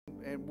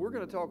And we're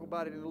going to talk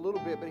about it in a little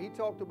bit, but he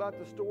talked about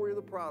the story of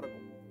the prodigal.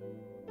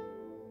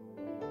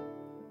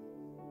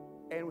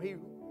 And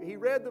he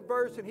read the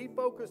verse and he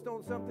focused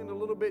on something a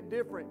little bit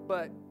different.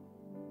 But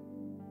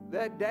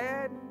that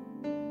dad,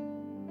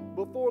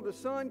 before the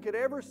son could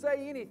ever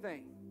say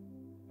anything,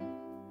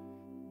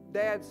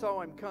 dad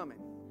saw him coming.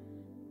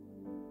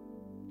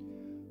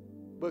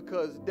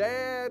 Because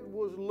dad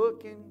was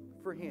looking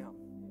for him.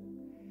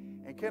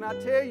 And can I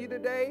tell you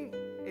today,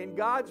 in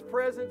God's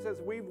presence,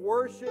 as we've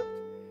worshiped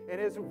and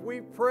as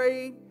we've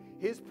prayed,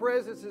 His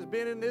presence has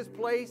been in this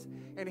place,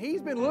 and He's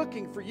been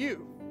looking for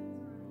you.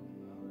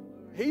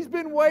 He's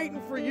been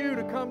waiting for you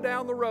to come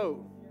down the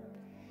road.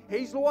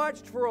 He's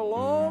watched for a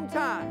long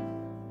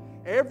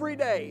time. Every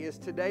day is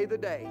today the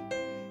day.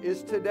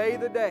 Is today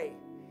the day.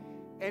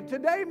 And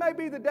today may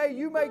be the day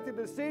you make the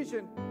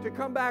decision to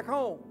come back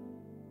home.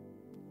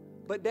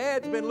 But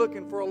Dad's been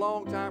looking for a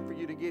long time for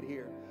you to get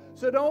here.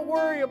 So don't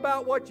worry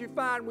about what you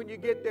find when you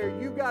get there.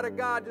 You've got a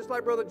God, just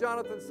like Brother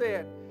Jonathan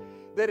said,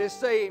 that is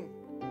saying,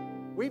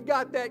 we've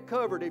got that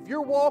covered. If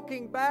you're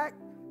walking back,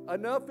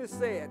 enough is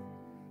said.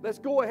 Let's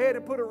go ahead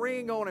and put a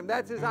ring on him.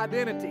 That's his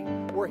identity,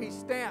 where he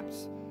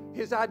stamps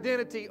his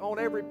identity on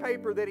every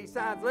paper that he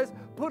signs. Let's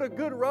put a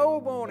good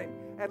robe on him,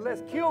 and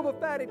let's kill the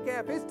fatted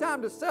calf. It's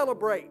time to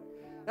celebrate.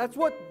 That's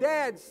what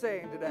Dad's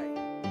saying today.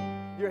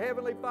 Your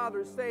Heavenly Father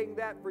is saying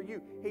that for you.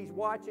 He's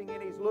watching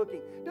and He's looking.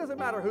 It doesn't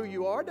matter who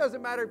you are. It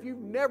doesn't matter if you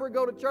never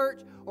go to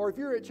church or if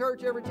you're at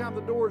church every time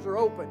the doors are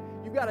open.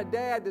 You've got a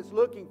Dad that's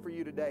looking for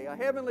you today. A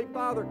Heavenly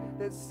Father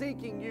that's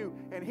seeking you,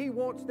 and He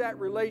wants that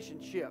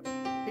relationship.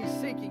 He's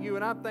seeking you,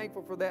 and I'm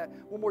thankful for that.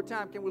 One more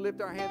time, can we lift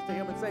our hands to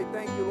Him and say,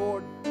 thank you,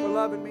 Lord, for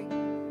loving me.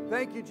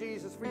 Thank you,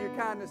 Jesus, for your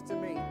kindness to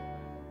me.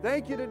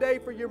 Thank you today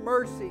for your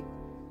mercy.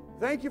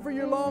 Thank you for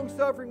your long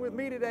suffering with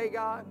me today,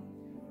 God.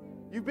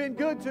 You've been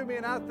good to me,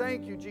 and I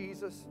thank you,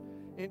 Jesus.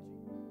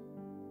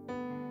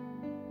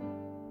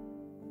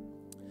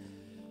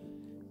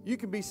 You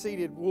can be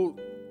seated.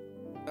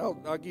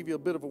 I'll give you a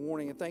bit of a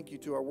warning, and thank you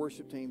to our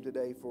worship team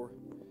today for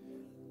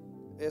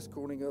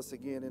escorting us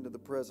again into the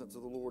presence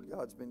of the Lord.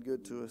 God's been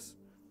good to us.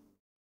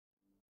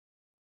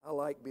 I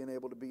like being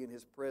able to be in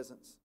His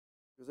presence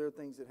because there are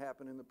things that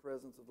happen in the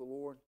presence of the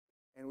Lord.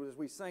 And as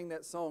we sang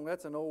that song,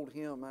 that's an old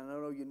hymn. I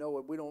know you know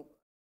it.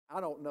 I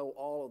don't know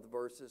all of the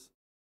verses.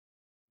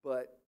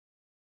 But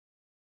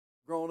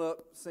growing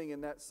up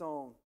singing that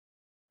song,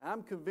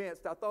 I'm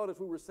convinced, I thought as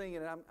we were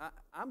singing it,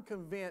 I'm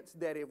convinced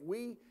that if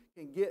we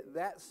can get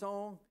that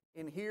song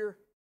in here,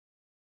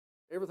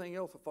 everything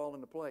else will fall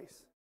into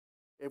place.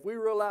 If we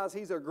realize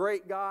He's a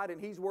great God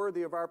and He's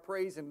worthy of our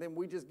praise, and then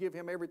we just give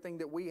Him everything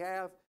that we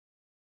have,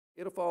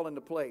 it'll fall into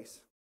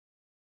place.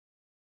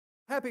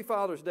 Happy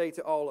Father's Day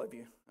to all of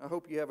you. I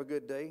hope you have a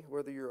good day,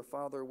 whether you're a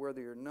father or whether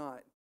you're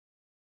not.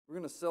 We are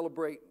going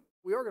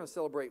to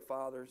celebrate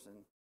fathers, and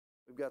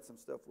we've got some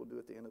stuff we'll do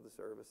at the end of the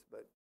service,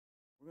 but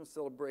we're going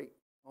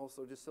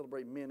to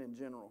celebrate men in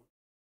general.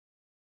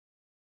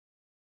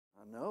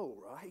 I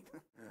know, right?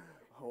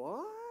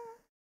 What?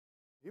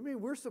 You mean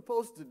we're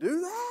supposed to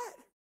do that?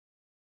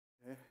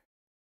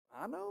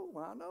 I know.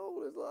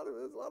 There's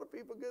a lot of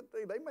people, good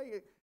things.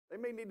 They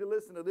may need to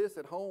listen to this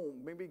at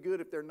home. Maybe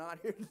good if they're not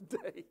here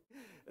today.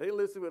 They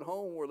listen at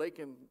home where they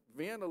can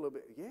vent a little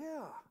bit. Yeah,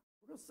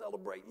 we're going to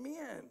celebrate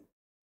men.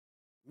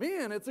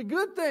 Men, it's a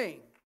good thing,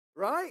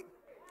 right?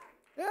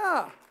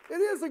 Yeah, it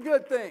is a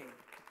good thing.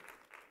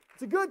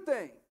 It's a good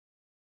thing.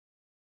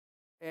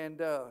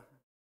 And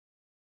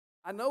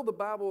I know the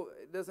Bible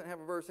doesn't have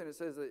a verse in it that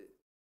says that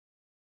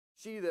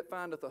she that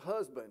findeth a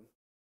husband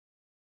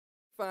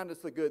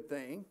findeth a good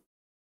thing.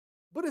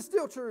 But it's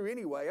still true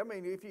anyway. I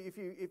mean, if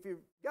you've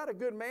got a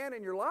good man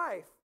in your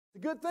life, it's a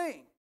good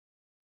thing.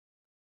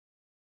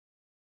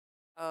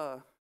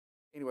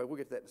 Anyway, we'll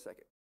get to that in a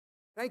second.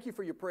 Thank you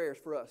for your prayers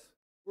for us.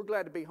 We're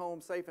glad to be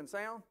home safe and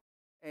sound,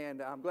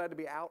 and I'm glad to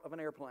be out of an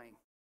airplane.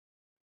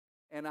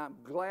 And I'm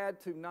glad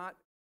to not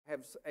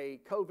have a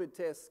COVID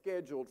test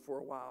scheduled for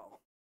a while.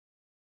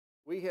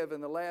 We have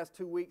in the last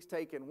 2 weeks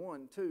taken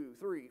 1, 2,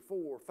 3,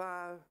 4,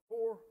 5,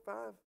 4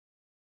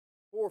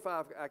 or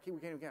 5, we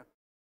can't even count,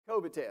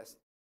 COVID tests.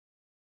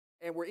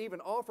 And we're even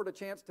offered a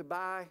chance to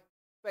buy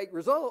fake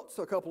results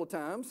a couple of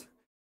times.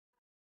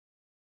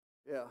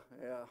 Yeah.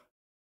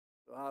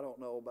 So I don't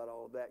know about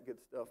all of that good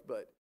stuff,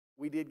 but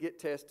we did get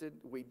tested.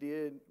 We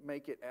did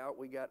make it out.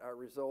 We got our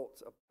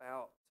results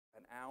about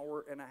an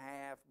hour and a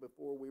half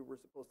before we were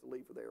supposed to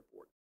leave for the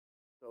airport.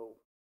 So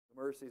the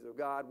mercies of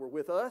God were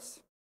with us,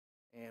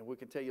 and we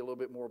can tell you a little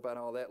bit more about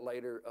all that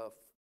later,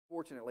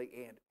 fortunately.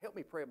 And help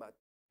me pray about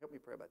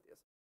this.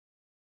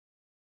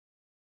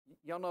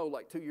 Y'all know,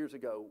 like 2 years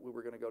ago, we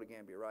were going to go to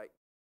Gambia, right?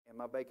 And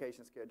my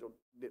vacation schedule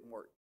didn't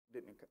work,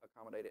 didn't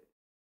accommodate it.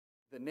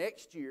 The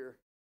next year,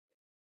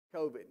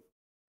 COVID,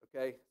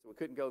 okay? So we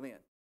couldn't go then.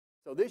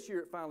 So this year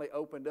it finally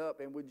opened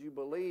up, and would you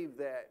believe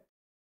that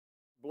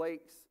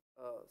Blake's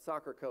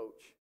soccer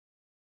coach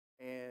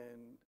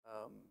and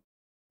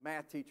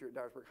math teacher at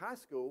Dyersburg High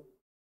School,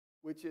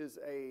 which is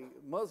a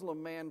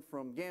Muslim man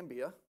from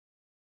Gambia,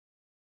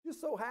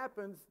 just so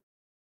happens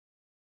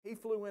He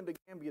flew into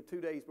Gambia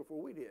 2 days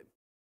before we did.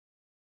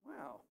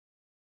 Wow.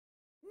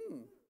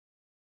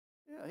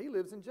 Yeah, he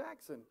lives in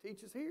Jackson,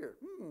 teaches here.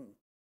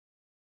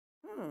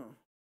 So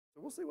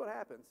we'll see what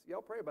happens.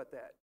 Y'all pray about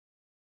that.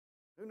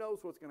 Who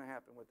knows what's going to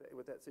happen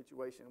with that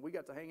situation? We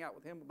got to hang out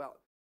with him about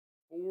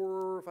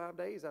 4 or 5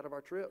 days out of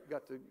our trip.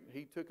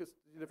 He took us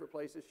to different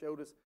places, showed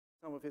us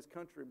some of his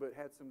country, but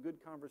had some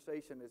good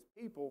conversation as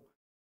people.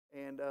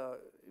 And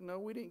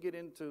we didn't get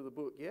into the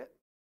book yet,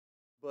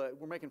 but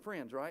we're making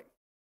friends, right?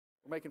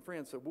 We're making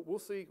friends, so we'll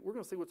see. We're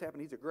going to see what's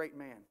happening. He's a great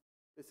man.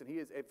 Listen, he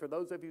is. For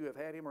those of you who have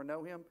had him or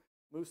know him,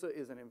 Musa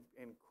is an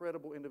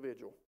incredible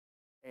individual,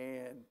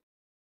 and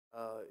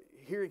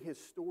hearing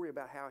his story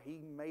about how he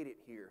made it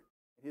here,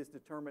 his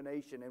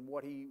determination, and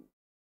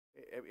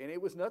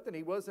it was nothing.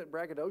 He wasn't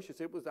braggadocious.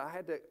 It was I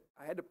had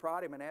to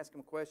prod him and ask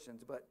him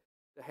questions, but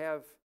to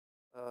have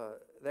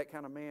that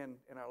kind of man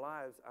in our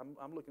lives,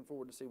 I'm looking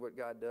forward to see what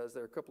God does.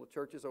 There are a couple of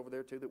churches over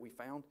there too that we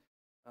found.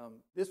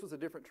 This was a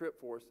different trip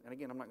for us, and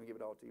again, I'm not going to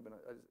give it all to you, but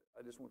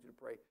I just want you to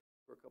pray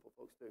for a couple of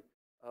folks too.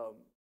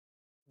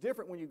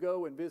 Different when you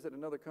go and visit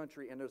another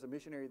country and there's a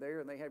missionary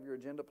there and they have your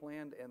agenda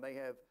planned and they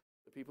have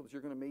the people that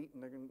you're going to meet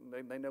and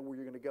they know where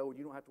you're going to go and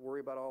you don't have to worry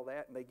about all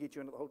that and they get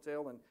you into the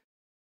hotel and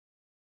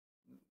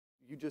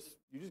you just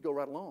go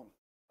right along.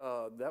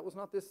 That was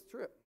not this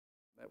trip.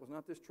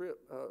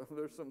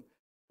 There's some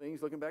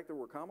things looking back that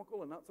were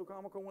comical and not so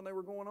comical when they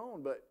were going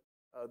on, but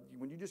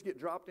when you just get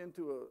dropped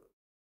into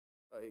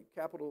a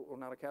capital, or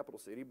not a capital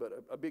city, but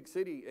a big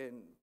city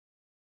and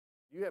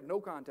you have no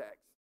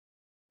contacts,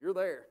 you're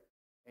there.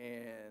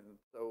 And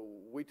so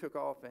we took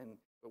off, I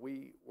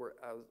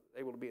was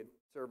able to be in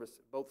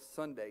service both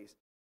Sundays,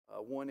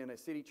 one in a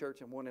city church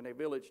and one in a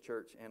village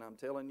church. And I'm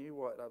telling you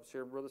what, I was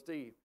sharing with Brother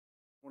Steve,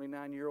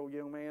 29-year-old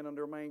young man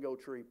under a mango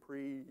tree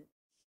preached,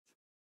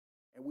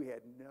 and we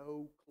had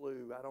no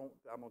clue.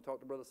 I'm going to talk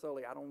to Brother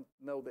Sully. I don't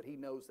know that he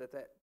knows that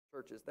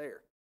church is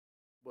there,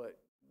 but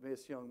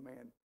this young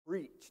man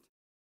preached.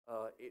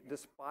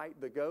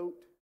 Despite the goat,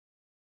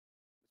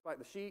 despite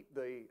the sheep,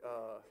 the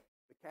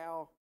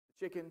cow,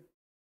 the chicken,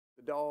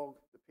 the dog,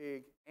 the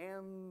pig,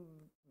 and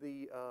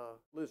the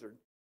lizard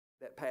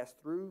that passed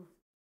through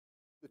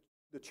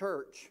the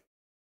church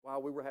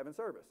while we were having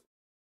service.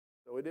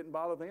 So it didn't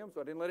bother them, so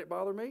I didn't let it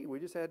bother me. We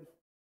just had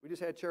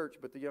church,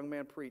 but the young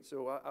man preached.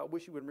 So I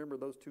wish you would remember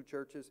those two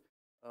churches,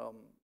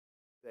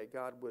 that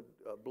God would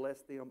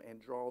bless them and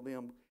draw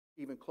them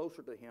even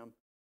closer to Him,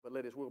 but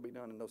let His will be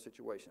done in those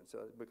situations.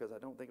 So, because I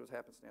don't think it was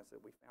happenstance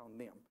that we found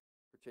them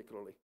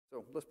particularly.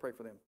 So let's pray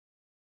for them.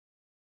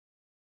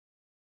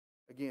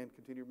 Again,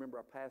 continue to remember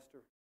our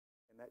pastor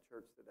and that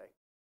church today.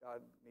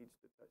 God needs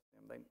to touch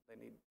them. They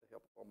need the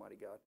help of Almighty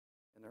God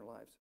in their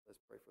lives. Let's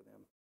pray for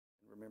them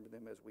and remember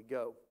them as we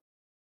go.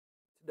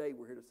 Today,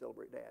 we're here to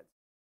celebrate dads.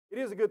 It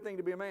is a good thing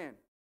to be a man.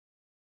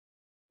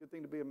 Good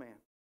thing to be a man.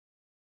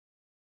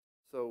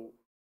 So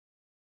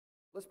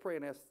let's pray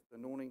and ask the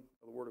anointing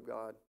of the Word of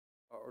God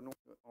or anointing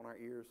on our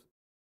ears,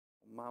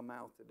 on my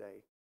mouth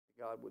today,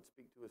 that God would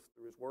speak to us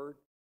through His Word,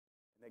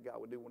 and that God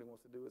would do what He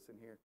wants to do with us in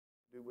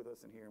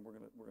here, and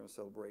we're going to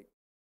celebrate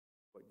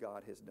what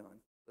God has done.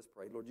 Let's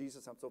pray. Lord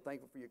Jesus, I'm so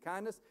thankful for your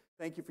kindness.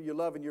 Thank you for your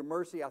love and your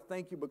mercy. I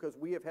thank you because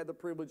we have had the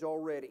privilege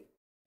already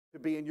to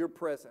be in your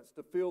presence,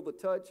 to feel the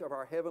touch of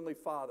our Heavenly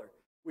Father.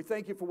 We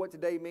thank you for what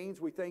today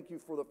means. We thank you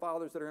for the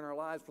fathers that are in our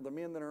lives, for the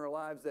men that are in our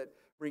lives that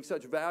bring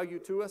such value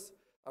to us.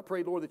 I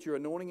pray, Lord, that your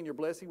anointing and your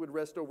blessing would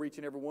rest over each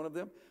and every one of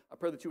them. I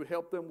pray that you would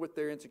help them with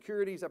their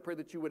insecurities. I pray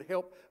that you would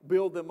help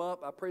build them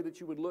up. I pray that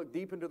you would look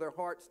deep into their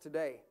hearts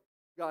today.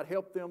 God,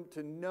 help them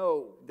to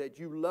know that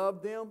you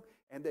love them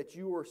and that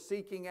you are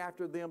seeking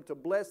after them to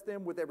bless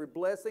them with every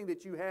blessing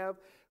that you have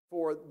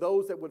for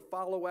those that would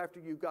follow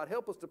after you. God,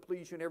 help us to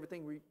please you in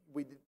everything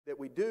that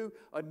we do.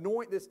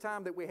 Anoint this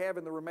time that we have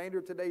in the remainder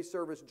of today's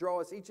service.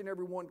 Draw us each and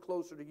every one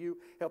closer to you.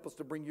 Help us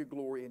to bring you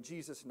glory in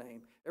Jesus'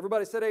 name.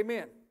 Everybody said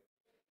amen.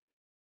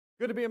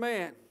 Good to be a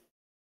man.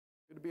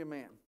 Good to be a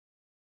man.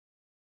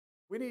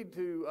 We need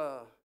to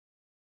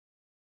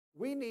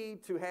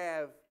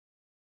have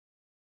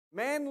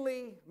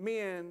manly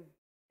men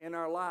in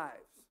our lives.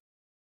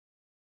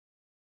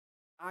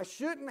 I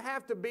shouldn't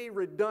have to be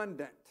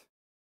redundant,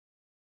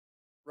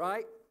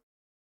 right?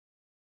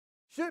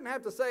 Shouldn't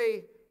have to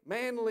say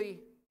manly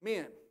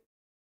men.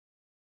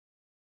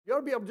 You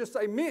ought to be able to just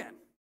say men. That's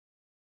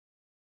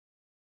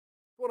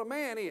what a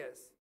man is.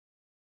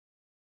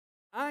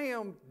 I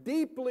am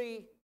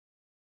deeply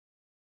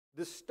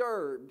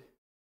disturbed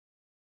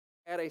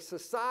at a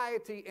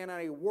society and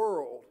a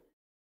world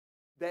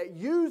that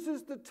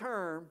uses the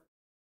term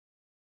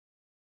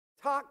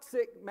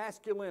toxic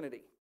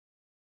masculinity.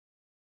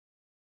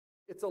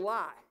 It's a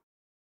lie.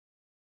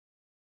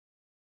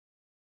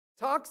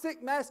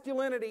 Toxic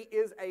masculinity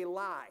is a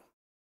lie.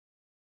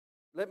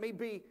 Let me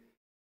be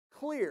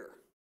clear.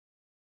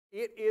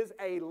 It is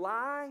a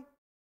lie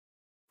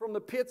from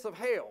the pits of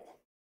hell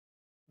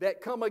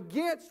that come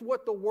against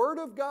what the Word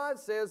of God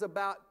says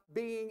about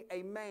being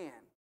a man.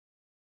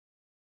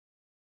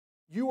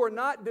 You are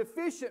not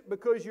deficient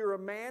because you're a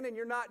man, and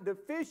you're not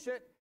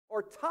deficient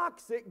or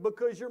toxic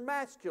because you're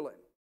masculine.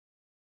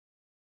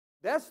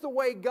 That's the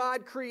way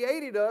God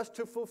created us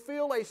to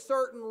fulfill a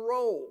certain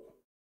role.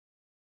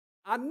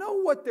 I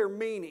know what they're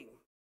meaning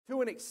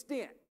to an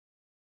extent.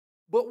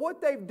 But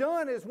what they've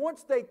done is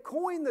once they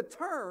coin the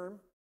term,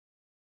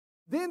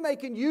 then they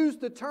can use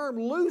the term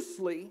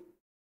loosely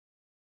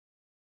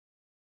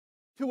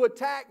to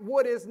attack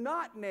what is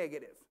not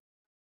negative.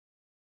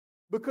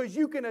 Because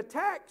you can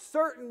attack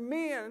certain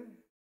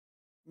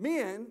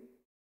men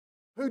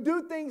who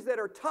do things that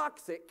are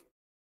toxic,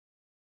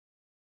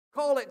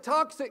 call it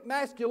toxic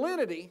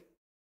masculinity,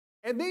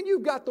 and then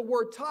you've got the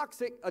word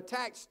toxic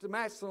attached to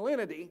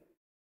masculinity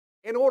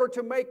in order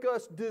to make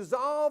us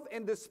dissolve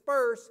and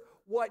disperse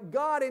what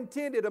God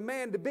intended a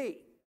man to be.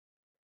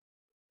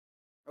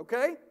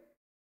 Okay?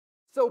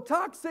 So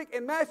toxic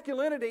and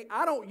masculinity,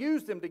 I don't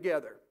use them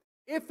together.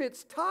 If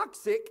it's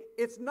toxic,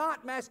 it's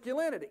not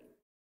masculinity.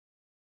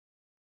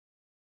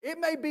 It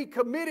may be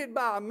committed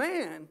by a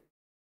man,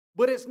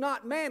 but it's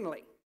not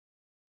manly.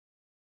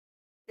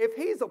 If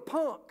he's a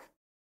punk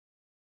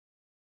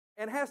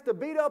and has to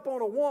beat up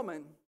on a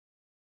woman,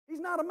 he's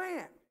not a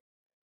man.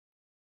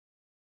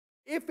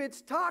 If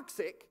it's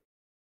toxic,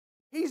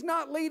 he's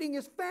not leading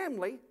his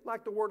family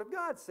like the Word of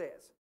God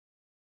says.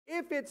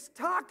 If it's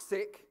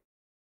toxic,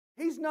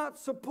 he's not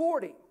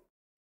supporting.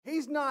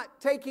 He's not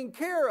taking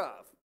care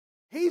of.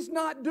 He's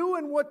not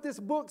doing what this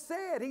book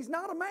said. He's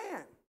not a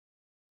man.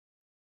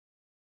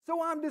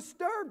 So I'm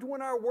disturbed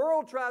when our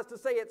world tries to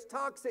say it's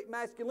toxic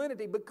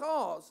masculinity,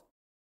 because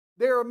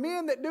there are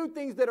men that do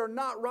things that are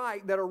not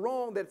right, that are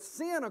wrong, that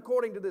sin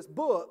according to this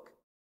book.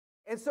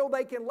 And so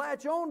they can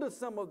latch on to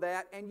some of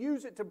that and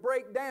use it to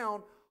break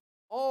down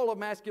all of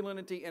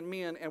masculinity and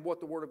men and what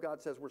the Word of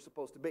God says we're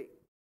supposed to be.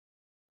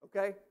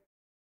 Okay?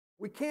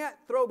 We can't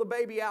throw the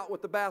baby out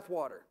with the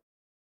bathwater.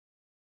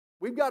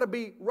 We've got to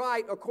be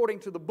right according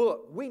to the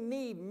book. We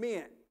need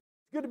men.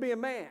 It's good to be a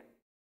man.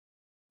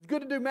 It's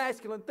good to do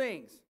masculine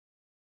things.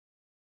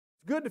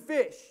 It's good to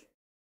fish.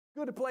 It's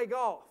good to play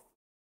golf.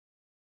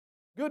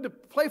 It's good to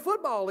play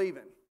football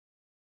even.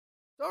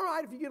 It's all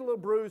right if you get a little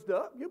bruised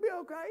up. You'll be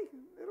okay.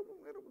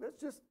 That's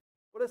just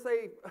what I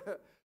say.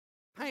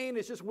 Pain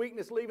is just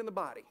weakness leaving the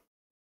body.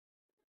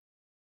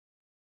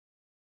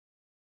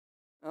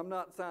 I'm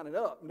not signing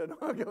up. No,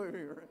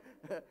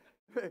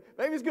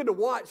 maybe it's good to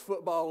watch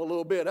football a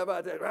little bit. How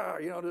about that?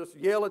 Just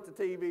yell at the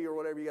TV or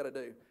whatever you got to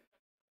do.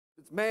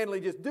 It's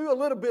manly. Just do a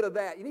little bit of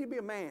that. You need to be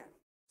a man.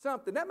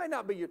 Something. That may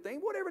not be your thing.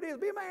 Whatever it is,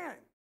 be a man.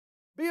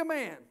 Be a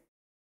man.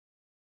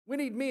 We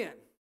need men.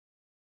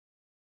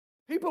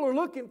 People are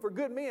looking for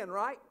good men,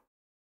 right?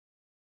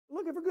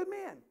 Looking for good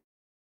men.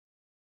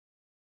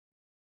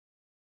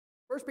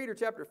 1 Peter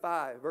chapter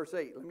 5, verse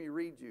 8. Let me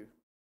read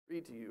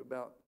to you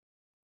about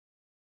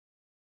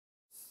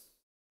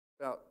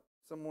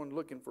someone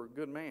looking for a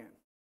good man.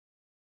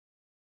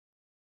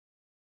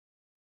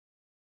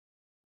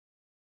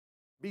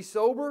 Be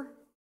sober,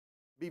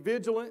 be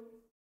vigilant,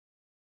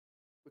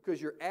 because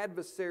your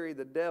adversary,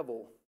 the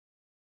devil,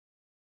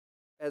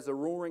 as a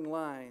roaring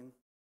lion,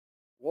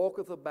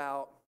 walketh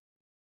about,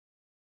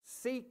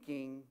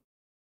 seeking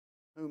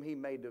whom he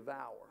may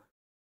devour.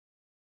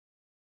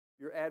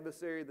 Your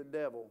adversary, the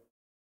devil,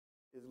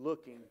 is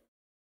looking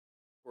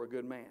for a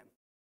good man.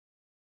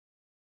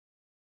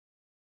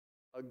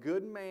 A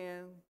good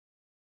man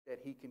that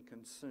he can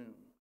consume.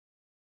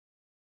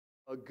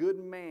 A good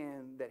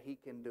man that he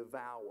can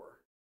devour.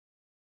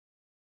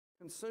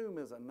 Consume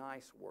is a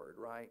nice word,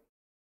 right?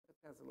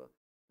 It has a little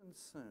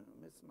consume.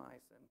 It's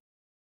nice. And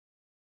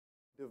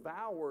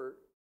devour,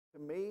 to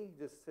me,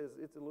 just says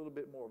it's a little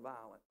bit more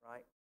violent,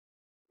 right?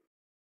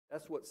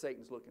 That's what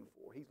Satan's looking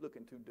for. He's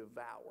looking to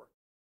devour.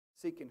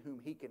 Seeking whom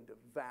he can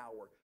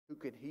devour,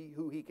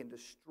 who he can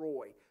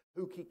destroy,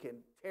 who he can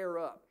tear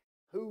up,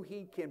 who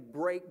he can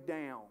break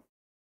down.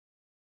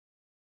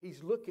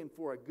 He's looking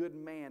for a good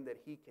man that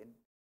he can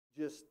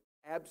just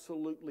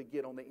absolutely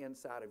get on the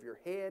inside of your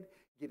head,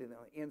 get on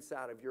the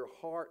inside of your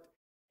heart,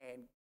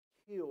 and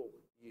kill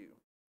you.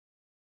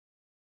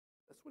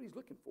 That's what he's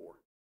looking for.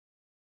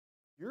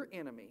 Your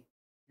enemy,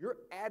 your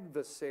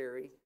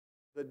adversary,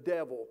 the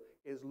devil,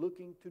 is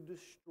looking to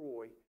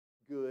destroy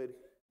good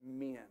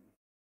men.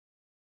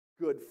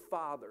 Good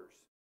fathers,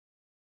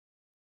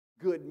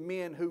 good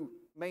men who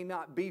may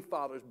not be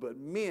fathers, but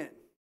men.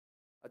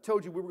 I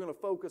told you we were going to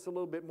focus a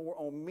little bit more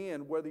on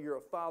men, whether you're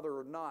a father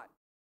or not.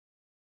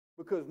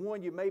 Because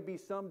one, you may be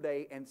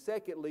someday, and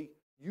secondly,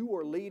 you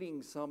are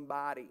leading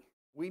somebody.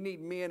 We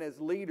need men as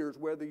leaders,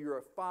 whether you're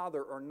a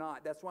father or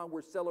not. That's why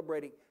we're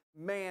celebrating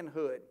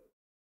manhood,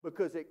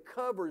 because it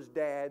covers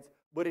dads,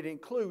 but it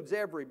includes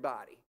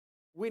everybody.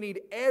 We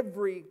need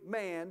every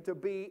man to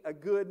be a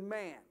good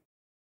man.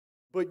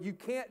 But you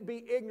can't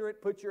be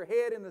ignorant, put your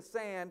head in the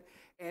sand,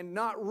 and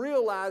not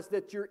realize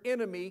that your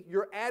enemy,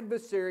 your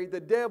adversary, the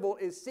devil,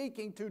 is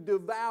seeking to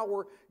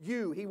devour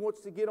you. He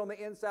wants to get on the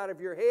inside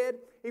of your head.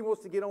 He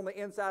wants to get on the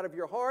inside of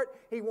your heart.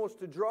 He wants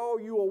to draw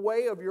you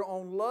away of your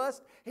own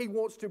lust. He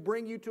wants to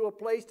bring you to a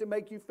place to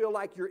make you feel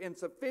like you're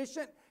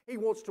insufficient. He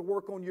wants to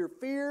work on your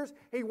fears.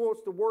 He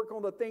wants to work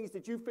on the things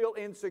that you feel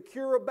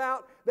insecure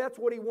about. That's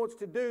what he wants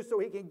to do, so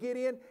he can get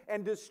in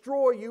and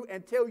destroy you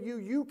and tell you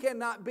you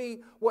cannot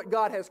be what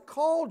God has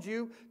called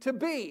you to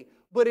be.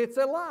 But it's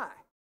a lie.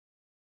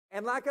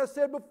 And like I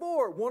said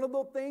before, one of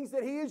the things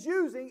that he is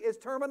using is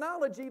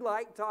terminology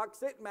like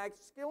toxic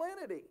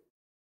masculinity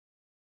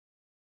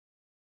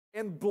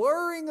and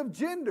blurring of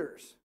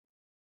genders.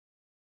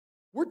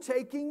 We're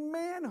taking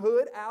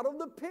manhood out of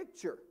the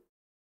picture.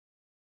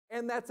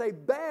 And that's a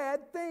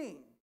bad thing.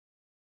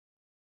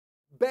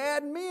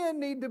 Bad men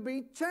need to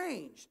be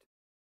changed.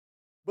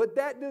 But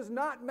that does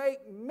not make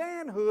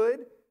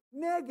manhood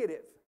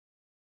negative.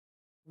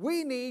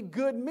 We need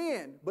good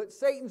men, but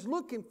Satan's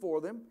looking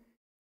for them.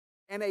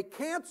 And a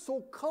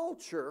cancel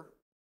culture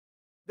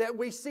that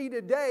we see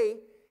today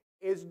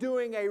is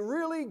doing a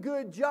really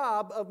good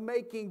job of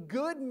making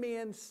good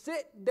men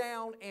sit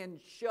down and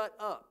shut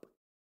up.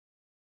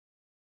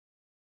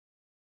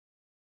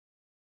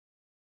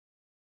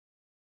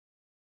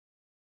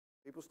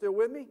 People still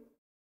with me?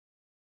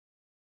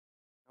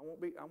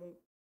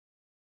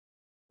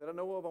 That I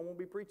know of, I won't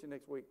be preaching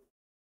next week.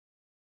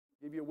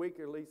 Give you a week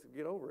or at least to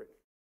get over it.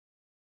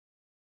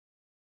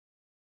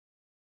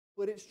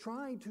 But it's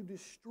trying to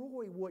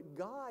destroy what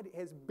God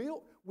has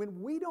built.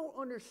 When we don't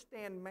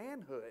understand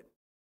manhood,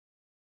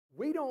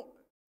 we don't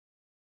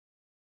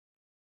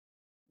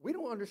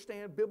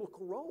understand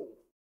biblical role.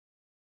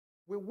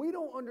 When we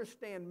don't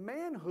understand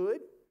manhood,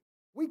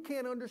 we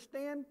can't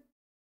understand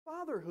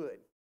fatherhood.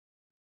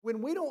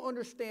 When we don't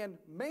understand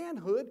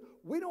manhood,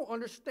 we don't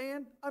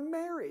understand a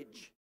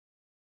marriage.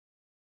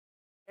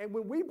 And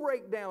when we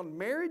break down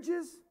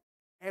marriages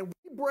and we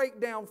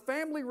break down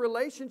family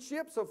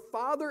relationships of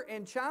father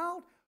and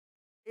child,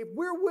 if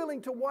we're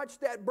willing to watch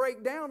that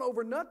break down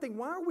over nothing,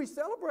 why are we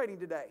celebrating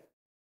today?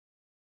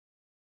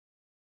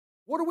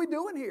 What are we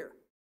doing here?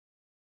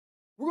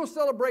 We're going to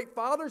celebrate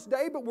Father's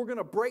Day, but we're going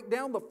to break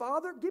down the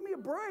father? Give me a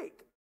break.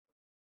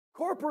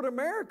 Corporate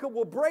America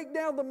will break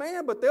down the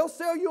man, but they'll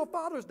sell you a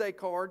Father's Day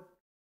card.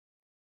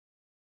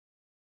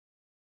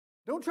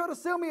 Don't try to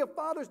sell me a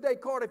Father's Day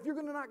card if you're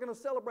not going to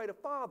celebrate a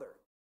father.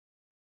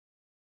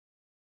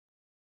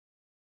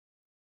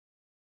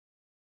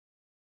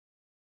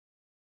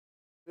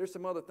 There's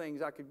some other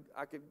things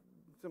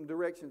some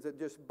directions that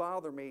just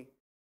bother me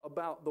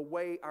about the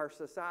way our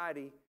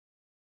society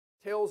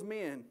tells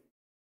men,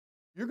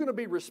 you're going to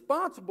be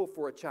responsible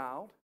for a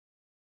child,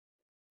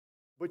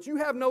 but you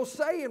have no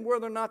say in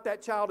whether or not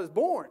that child is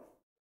born.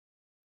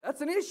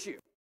 That's an issue.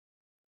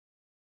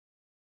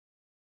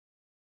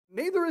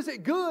 Neither is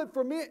it good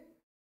for men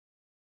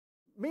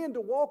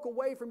to walk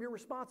away from your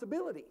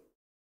responsibility.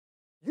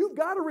 You've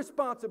got a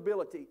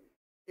responsibility.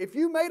 If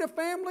you made a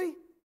family,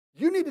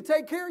 you need to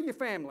take care of your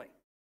family.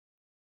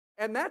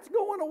 And that's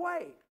going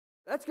away.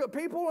 That's good.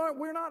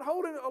 We're not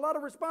holding a lot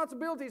of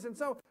responsibilities, and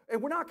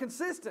we're not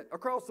consistent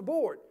across the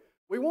board.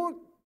 We want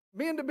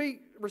men to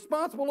be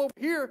responsible over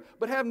here,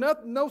 but have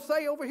no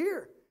say over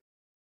here.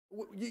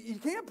 You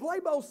can't play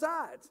both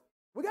sides.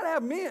 We got to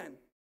have men.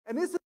 And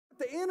this is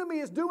what the enemy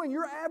is doing.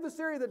 Your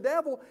adversary, the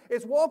devil,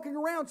 is walking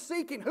around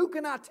seeking, who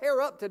can I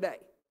tear up today?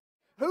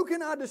 Who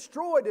can I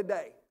destroy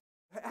today?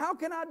 How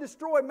can I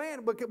destroy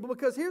man?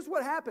 Because here's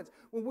what happens.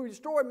 When we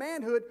destroy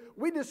manhood,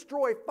 we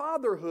destroy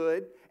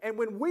fatherhood. And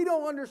when we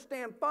don't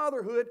understand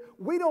fatherhood,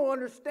 we don't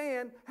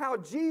understand how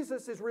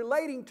Jesus is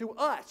relating to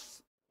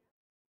us.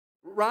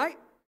 Right?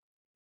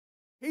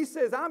 He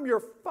says, I'm your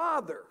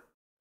father.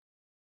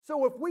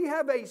 So if we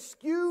have a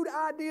skewed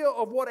idea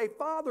of what a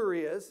father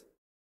is,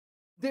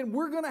 then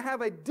we're going to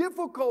have a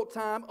difficult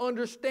time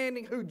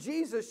understanding who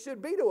Jesus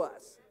should be to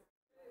us.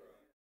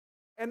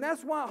 And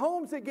that's why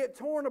homes that get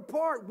torn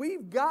apart,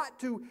 we've got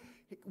to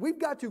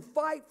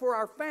fight for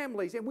our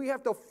families, and we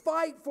have to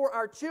fight for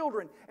our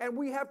children, and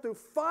we have to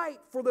fight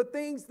for the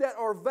things that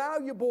are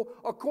valuable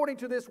according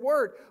to this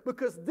word,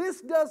 because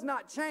this does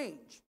not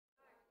change.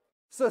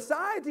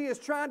 Society is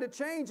trying to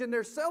change, and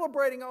they're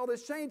celebrating all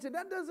this change, and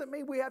that doesn't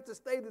mean we have to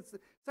stay the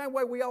same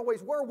way we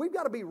always were. We've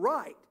got to be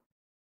right.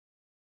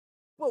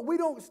 But we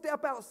don't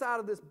step outside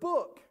of this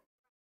book.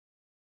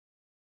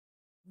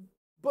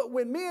 But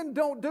when men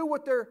don't do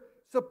what they're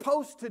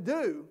supposed to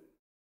do,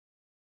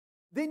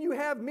 then you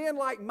have men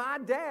like my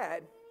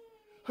dad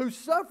who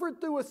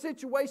suffered through a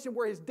situation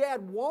where his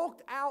dad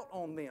walked out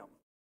on them.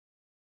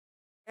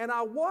 And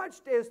I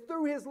watched as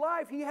through his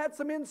life he had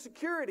some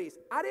insecurities.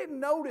 I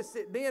didn't notice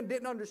it then,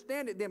 didn't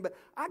understand it then, but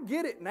I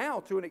get it now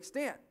to an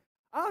extent.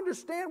 I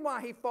understand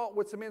why he fought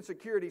with some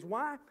insecurities.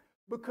 Why?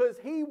 Because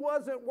he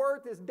wasn't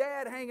worth his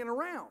dad hanging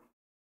around.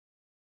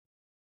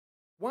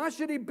 Why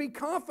should he be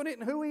confident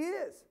in who he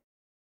is?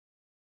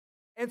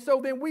 And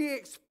so then we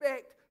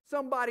expect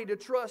somebody to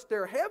trust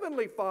their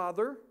heavenly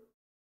Father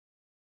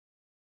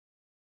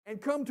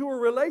and come to a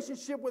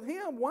relationship with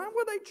Him. Why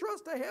would they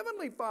trust a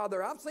heavenly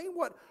Father? I've seen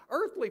what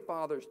earthly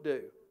fathers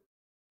do.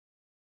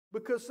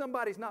 Because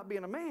somebody's not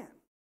being a man.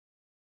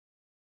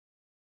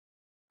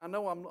 I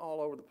know I'm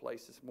all over the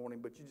place this morning,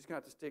 but you just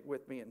got to stick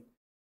with me and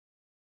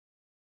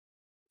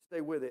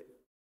stay with it.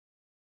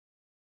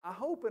 I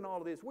hope in all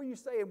of this, what are you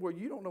saying? Well,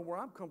 you don't know where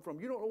I've come from.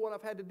 You don't know what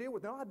I've had to deal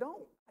with. No, I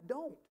don't. I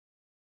don't.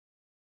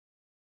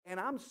 And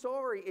I'm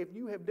sorry if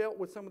you have dealt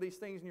with some of these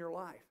things in your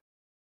life.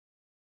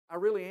 I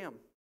really am.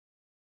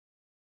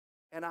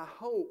 And I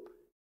hope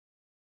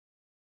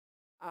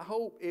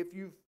if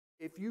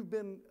you've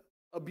been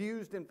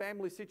abused in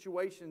family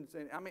situations,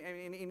 and I mean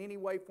in any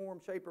way, form,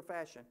 shape, or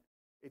fashion,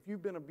 if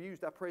you've been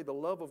abused, I pray the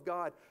love of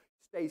God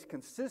stays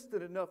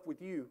consistent enough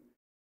with you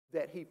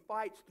that He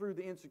fights through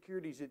the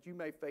insecurities that you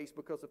may face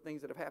because of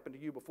things that have happened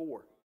to you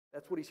before.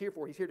 That's what He's here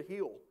for. He's here to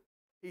heal.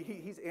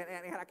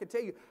 And I can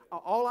tell you,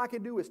 all I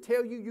can do is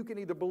tell you, you can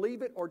either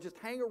believe it or just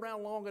hang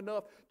around long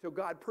enough till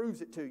God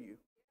proves it to you.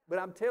 But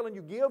I'm telling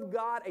you, give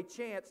God a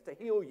chance to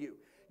heal you.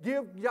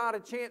 Give God a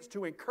chance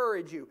to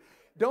encourage you.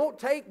 Don't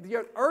take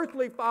your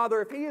earthly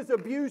father, if he has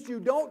abused you,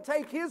 don't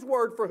take his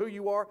word for who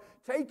you are.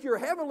 Take your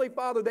heavenly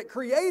Father that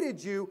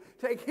created you,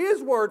 take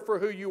His word for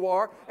who you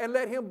are, and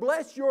let Him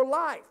bless your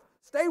life.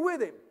 Stay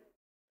with Him.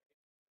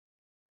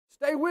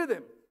 Stay with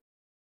Him.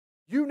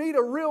 You need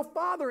a real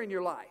father in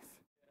your life.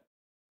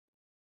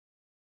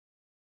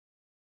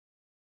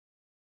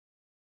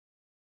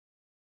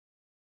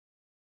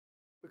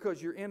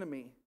 Because your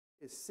enemy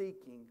is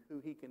seeking who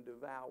he can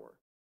devour.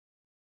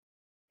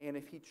 And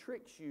if he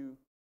tricks you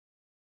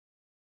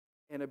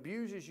and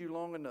abuses you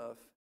long enough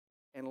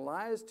and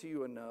lies to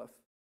you enough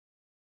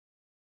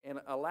and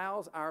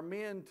allows our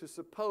men to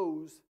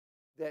suppose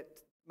that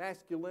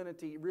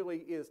masculinity really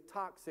is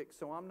toxic,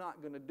 so I'm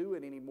not going to do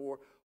it anymore,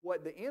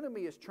 what the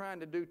enemy is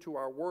trying to do to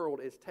our world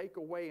is take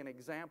away an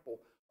example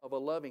of a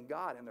loving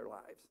God in their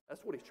lives.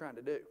 That's what he's trying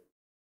to do.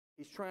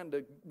 He's trying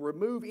to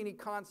remove any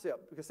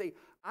concept. Because see,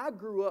 I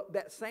grew up,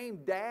 that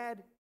same dad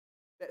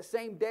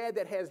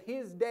that has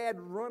his dad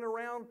run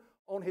around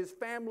on his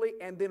family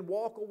and then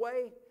walk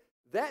away,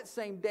 that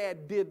same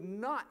dad did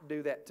not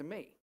do that to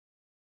me.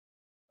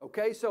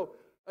 Okay, so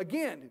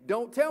again,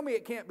 don't tell me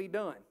it can't be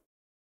done.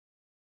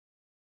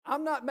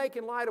 I'm not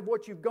making light of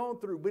what you've gone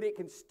through, but it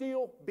can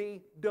still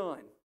be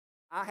done.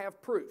 I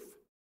have proof.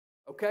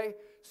 Okay,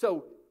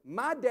 so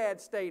my dad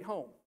stayed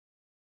home.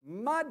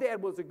 My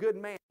dad was a good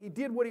man. He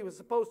did what he was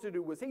supposed to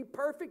do. Was he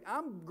perfect?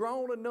 I'm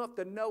grown enough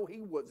to know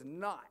he was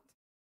not.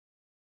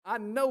 I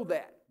know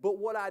that. But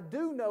what I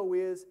do know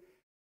is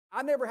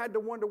I never had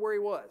to wonder where he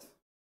was.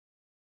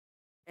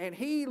 And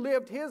he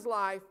lived his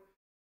life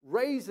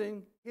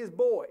raising his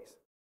boys.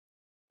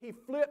 He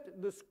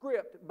flipped the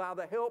script by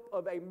the help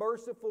of a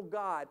merciful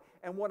God.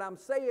 And what I'm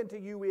saying to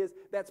you is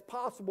that's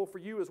possible for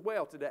you as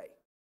well today.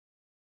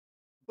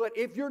 But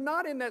if you're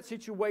not in that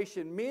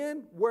situation,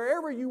 men,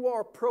 wherever you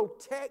are,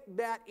 protect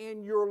that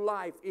in your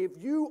life. If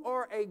you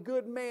are a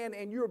good man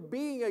and you're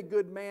being a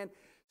good man,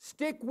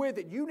 stick with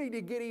it. You need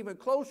to get even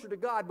closer to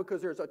God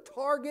because there's a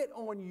target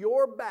on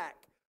your back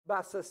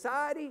by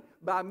society,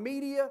 by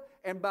media,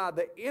 and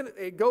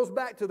it goes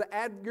back to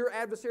your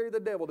adversary, the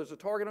devil. There's a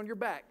target on your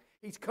back.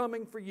 He's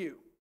coming for you.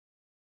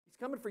 He's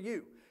coming for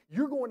you.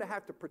 You're going to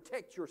have to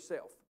protect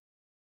yourself.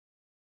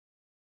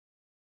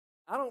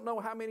 I don't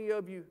know how many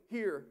of you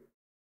here,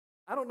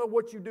 I don't know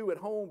what you do at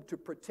home to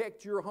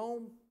protect your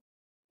home,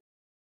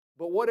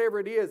 but whatever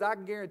it is, I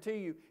can guarantee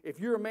you, if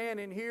you're a man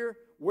in here,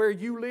 where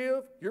you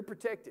live, you're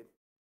protected,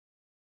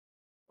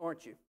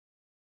 aren't you?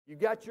 You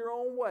got your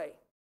own way.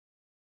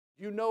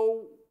 You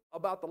know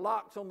about the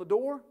locks on the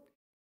door.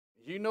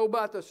 You know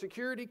about the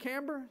security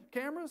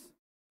cameras.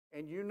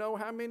 And you know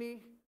how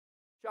many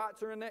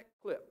shots are in that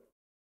clip.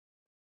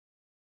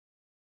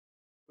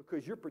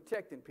 Because you're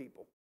protecting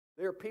people.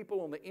 There are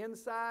people on the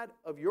inside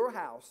of your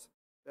house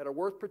that are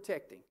worth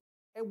protecting.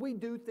 And we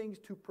do things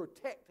to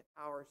protect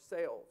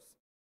ourselves.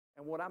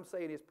 And what I'm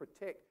saying is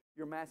protect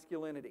your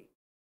masculinity.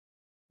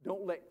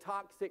 Don't let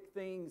toxic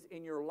things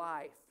in your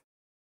life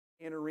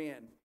enter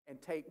in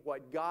and take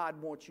what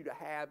God wants you to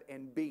have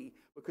and be,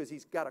 because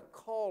He's got a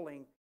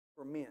calling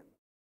for men.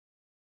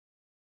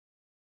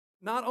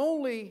 Not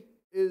only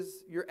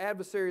is your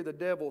adversary, the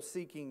devil,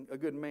 seeking a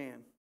good man.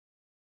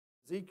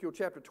 Ezekiel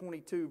chapter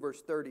 22,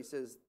 verse 30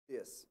 says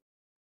this: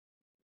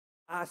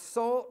 I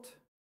sought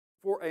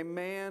for a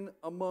man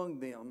among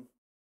them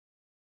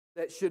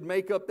that should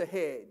make up the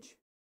hedge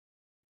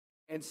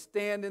and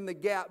stand in the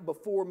gap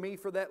before me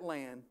for that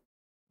land,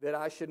 that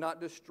I should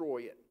not destroy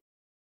it.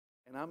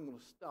 And I'm going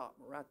to stop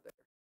right there,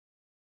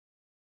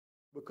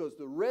 because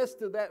the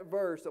rest of that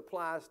verse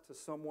applies to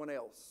someone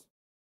else.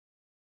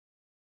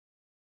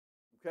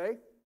 Okay?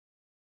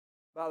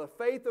 By the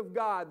faith of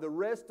God, the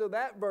rest of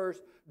that verse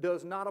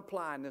does not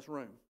apply in this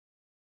room.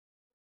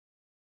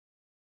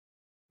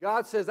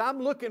 God says,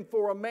 I'm looking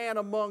for a man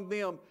among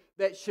them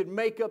that should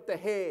make up the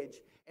hedge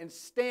and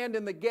stand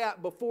in the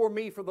gap before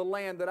me for the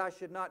land, that I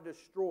should not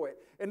destroy it.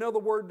 In other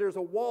words, there's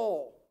a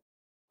wall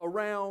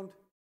around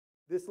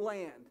this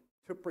land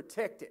to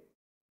protect it.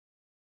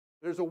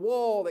 There's a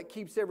wall that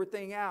keeps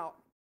everything out,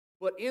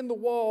 but in the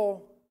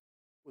wall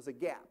was a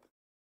gap.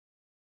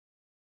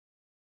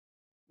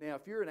 Now,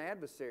 if you're an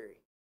adversary,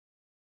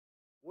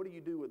 what do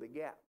you do with a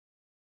gap?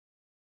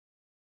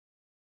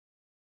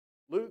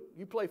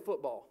 You play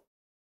football.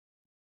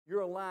 You're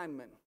a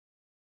lineman.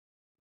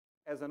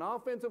 As an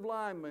offensive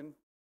lineman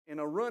in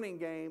a running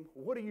game,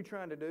 what are you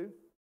trying to do?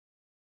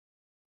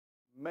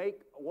 Make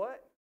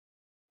what?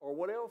 Or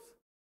what else?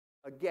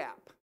 A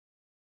gap.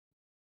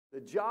 The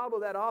job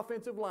of that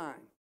offensive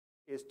line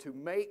is to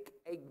make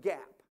a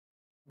gap.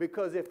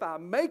 Because if I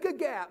make a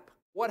gap,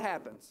 what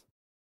happens?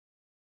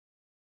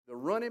 The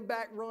running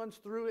back runs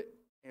through it,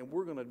 and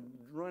we're going to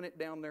run it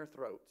down their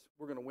throats.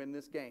 We're going to win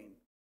this game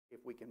if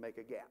we can make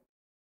a gap.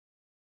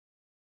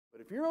 But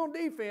if you're on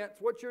defense,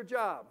 what's your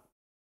job?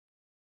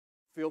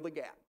 Fill the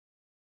gap.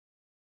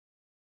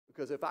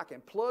 Because if I can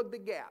plug the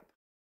gap,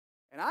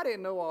 and I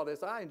didn't know all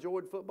this. I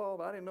enjoyed football,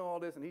 but I didn't know all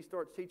this, and he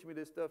starts teaching me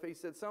this stuff. He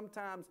said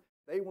sometimes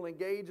they will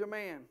engage a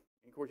man.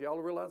 And of course, y'all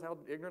realize how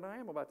ignorant I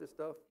am about this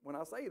stuff when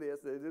I say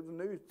this. It is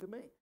news to me.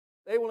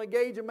 They will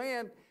engage a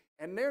man,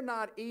 and they're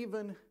not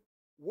even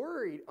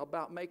worried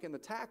about making the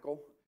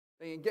tackle.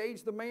 They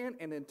engage the man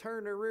and then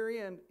turn their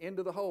rear end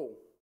into the hole.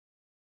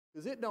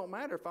 Because it don't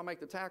matter if I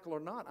make the tackle or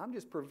not. I'm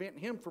just preventing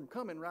him from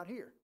coming right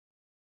here.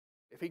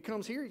 If he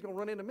comes here, he's going to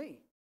run into me.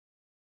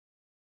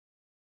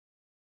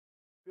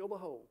 Fill the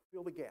hole.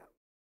 Fill the gap.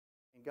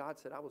 And God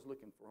said, I was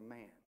looking for a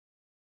man.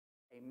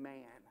 A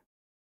man.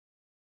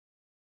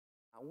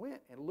 I went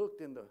and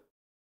looked in the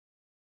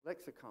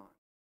lexicon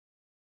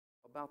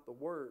about the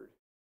word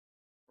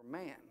for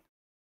man.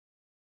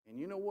 And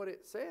you know what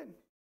it said?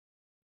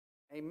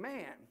 A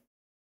man,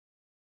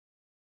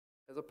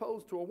 as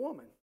opposed to a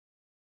woman.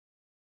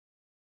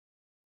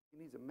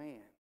 He needs a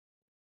man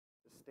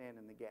to stand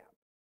in the gap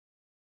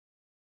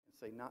and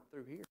say, not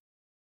through here.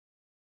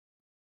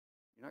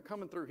 You're not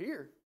coming through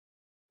here.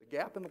 The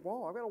gap in the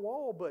wall. I've got a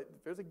wall, but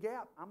if there's a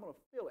gap, I'm going to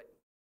fill it.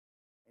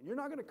 And you're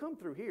not going to come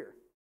through here.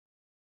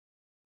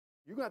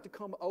 You're going to have to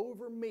come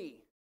over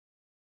me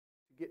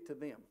to get to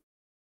them.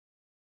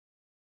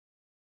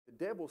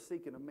 The devil's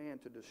seeking a man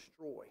to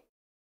destroy.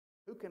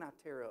 Who can I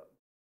tear up?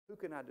 Who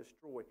can I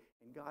destroy?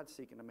 And God's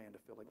seeking a man to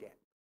fill a gap.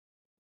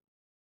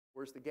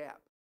 Where's the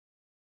gap?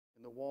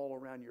 In the wall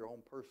around your own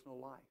personal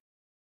life.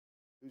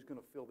 Who's going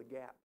to fill the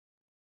gap?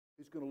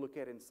 Who's going to look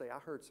at it and say, I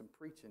heard some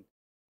preaching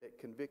that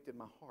convicted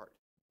my heart.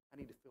 I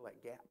need to fill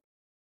that gap.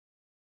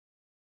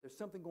 There's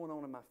something going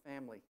on in my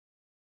family.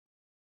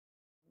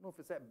 I don't know if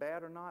it's that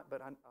bad or not,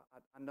 but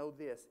I know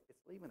this. It's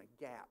leaving a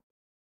gap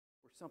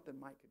where something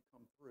could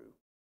come through.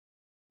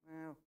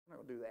 Well, I'm not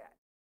going to do that.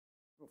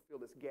 I'm going to fill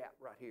this gap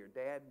right here.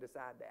 Dad,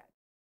 decide that.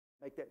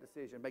 Make that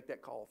decision. Make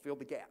that call. Fill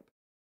the gap.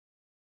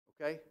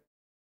 Okay?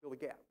 Fill the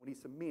gap. We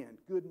need some men,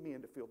 good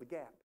men to fill the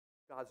gap.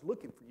 God's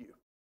looking for you.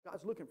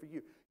 God's looking for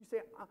you. You say,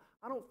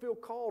 I don't feel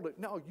called.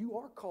 No, you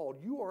are called.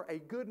 You are a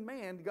good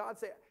man. God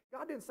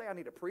didn't say I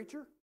need a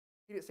preacher.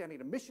 He didn't say I need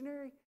a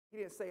missionary. He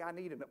didn't say I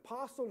need an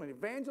apostle, an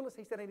evangelist.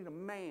 He said I need a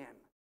man.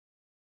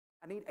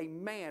 I need a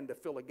man to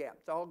fill a gap.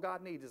 That's all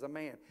God needs is a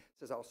man. He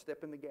says, I'll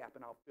step in the gap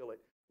and I'll fill it.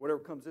 Whatever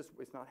comes this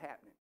way, it's not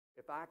happening.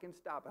 If I can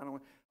stop, I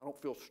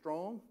don't feel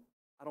strong.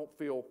 I don't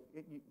feel,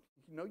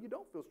 you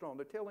don't feel strong.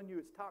 They're telling you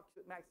it's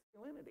toxic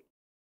masculinity.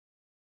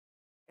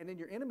 And then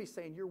your enemy's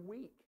saying you're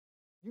weak.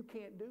 You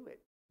can't do it.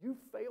 You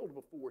failed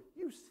before.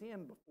 You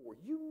sinned before.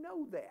 You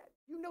know that.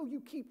 You know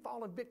you keep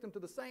falling victim to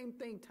the same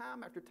thing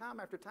time after time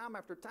after time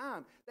after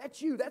time.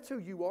 That's you. That's who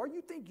you are.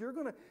 You think you're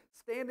going to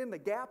stand in the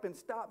gap and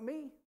stop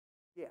me?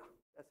 Yeah,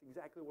 that's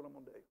exactly what I'm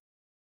going to do.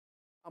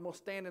 I'm going to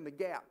stand in the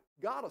gap.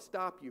 God will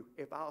stop you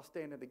if I'll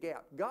stand in the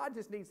gap. God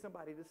just needs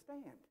somebody to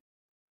stand.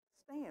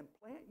 Stand.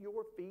 Plant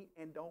your feet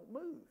and don't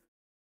move.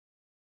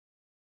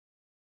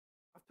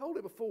 I've told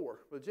it before,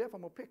 but Jeff,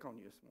 I'm going to pick on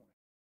you this morning.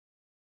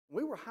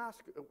 When we were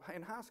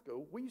in high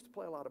school, we used to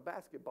play a lot of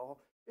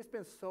basketball. It's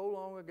been so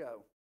long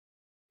ago.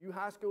 You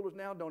high schoolers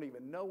now don't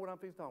even know what I'm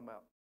talking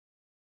about.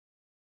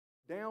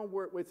 Down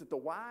where, is it the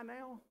Y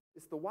now?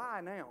 It's the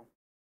Y now.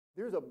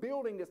 There's a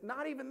building that's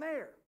not even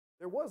there.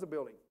 There was a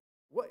building.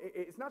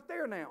 It's not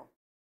there now.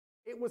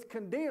 It was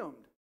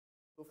condemned.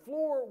 The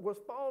floor was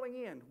falling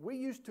in. We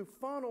used to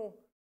funnel,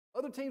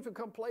 other teams would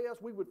come play us,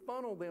 we would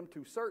funnel them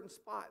to certain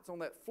spots on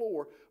that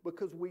floor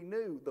because we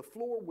knew the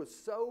floor was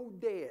so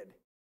dead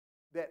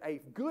that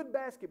a good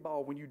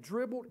basketball, when you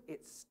dribbled,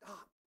 it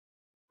stopped.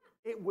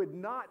 It would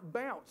not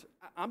bounce.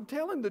 I'm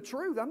telling the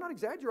truth. I'm not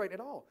exaggerating at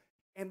all.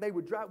 And we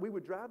would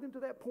drive them to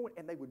that point,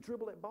 and they would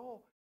dribble that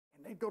ball,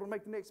 and they'd go to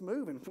make the next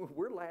move, and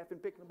we're laughing,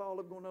 picking the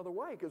ball up, going another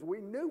way, because we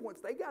knew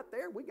once they got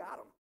there, we got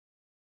them.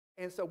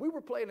 And so we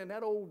were playing in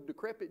that old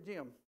decrepit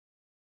gym.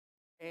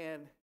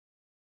 And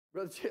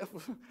Brother Jeff,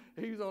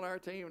 he was on our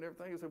team and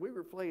everything. So we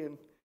were playing,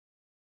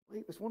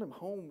 it was one of them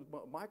Holmes,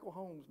 Michael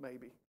Holmes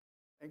maybe.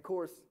 And of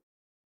course,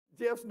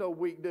 Jeff's no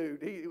weak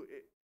dude. We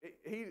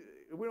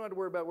don't have to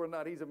worry about whether or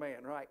not he's a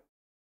man, right?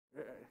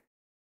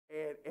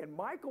 And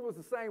Michael was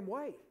the same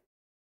way.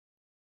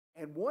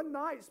 And one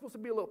night, it's supposed to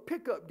be a little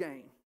pickup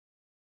game.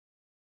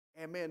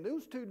 And man,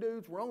 those two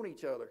dudes were on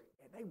each other.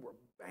 And they were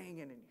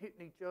banging and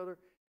hitting each other.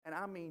 And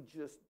I mean,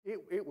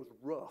 it was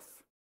rough.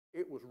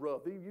 It was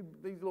rough.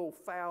 These little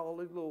foul,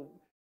 these little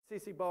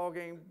sissy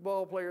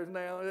ball players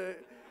now,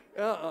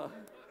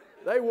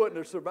 they wouldn't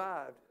have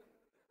survived.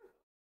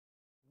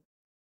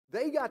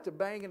 They got to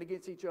banging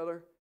against each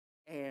other,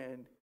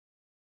 and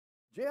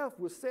Jeff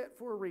was set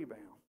for a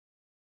rebound.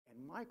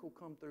 And Michael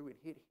come through and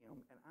hit him.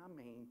 And I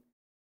mean,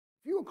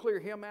 if you're going to clear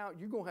him out,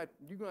 you're going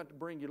to have to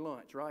bring your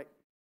lunch, right?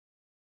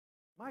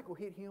 Michael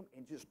hit him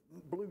and just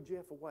blew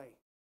Jeff away.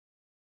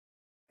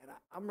 And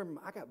I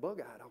remember I got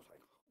bug-eyed. I was like,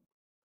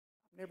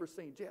 I've never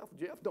seen Jeff.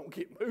 Jeff don't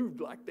get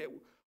moved like that.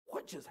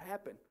 What just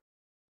happened?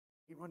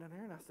 He run down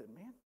there, and I said,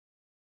 man,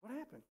 what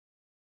happened?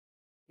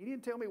 He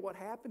didn't tell me what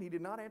happened. He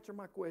did not answer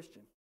my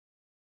question.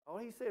 All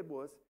he said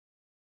was,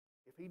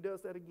 if he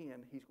does that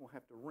again, he's going to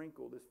have to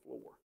wrinkle this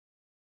floor.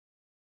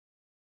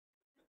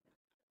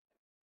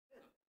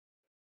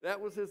 That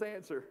was his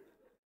answer.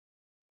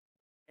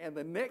 And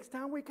the next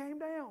time we came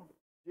down,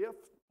 Jeff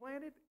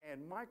planted,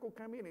 and Michael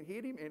come in and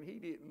hit him, and he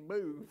didn't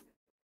move.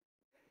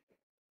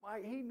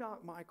 He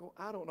knocked Michael.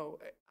 I don't know.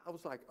 I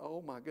was like,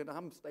 oh, my goodness,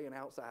 I'm staying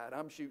outside.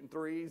 I'm shooting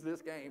threes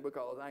this game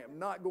because I am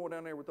not going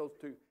down there with those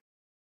two.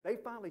 They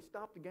finally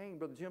stopped the game.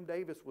 Brother Jim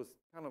Davis was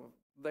kind of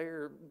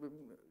there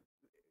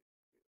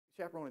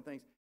chaperoning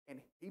things, and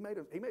he made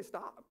a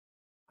stop.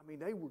 I mean,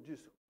 they were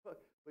just,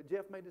 but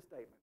Jeff made a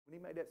statement. When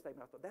he made that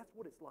statement, I thought, that's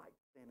what it's like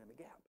to stand in the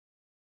gap.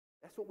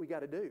 That's what we got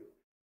to do.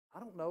 I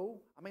don't know.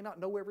 I may not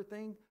know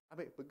everything,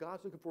 but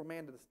God's looking for a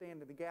man to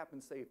stand in the gap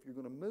and say, if you're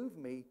going to move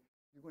me,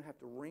 you're going to have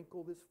to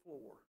wrinkle this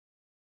floor.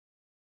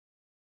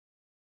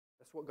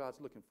 That's what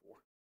God's looking for.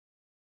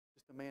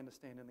 Just a man to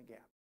stand in the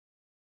gap.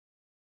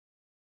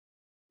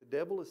 The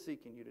devil is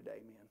seeking you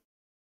today, men.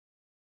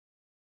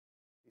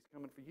 He's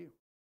coming for you.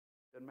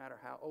 Doesn't matter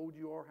how old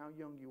you are, how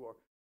young you are.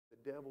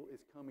 The devil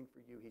is coming for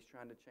you. He's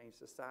trying to change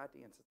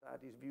society and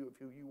society's view of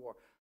who you are.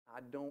 I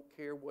don't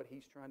care what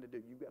he's trying to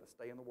do. You've got to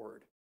stay in the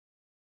Word.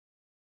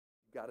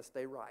 You've got to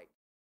stay right.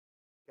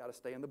 You've got to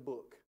stay in the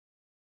book.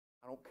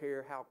 I don't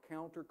care how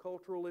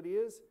countercultural it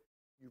is.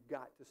 You've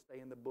got to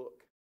stay in the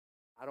book.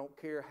 I don't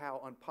care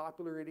how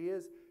unpopular it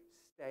is.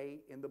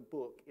 Stay in the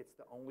book. It's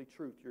the only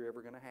truth you're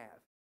ever going to have.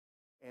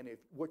 And if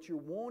what you're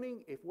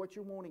wanting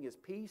is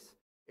peace,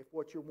 if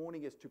what you're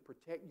wanting is to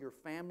protect your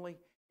family,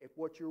 if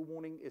what you're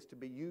wanting is to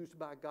be used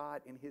by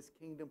God in His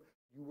kingdom,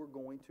 you are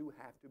going to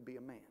have to be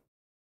a man.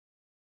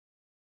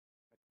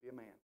 You have to be a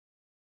man.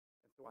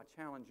 And so I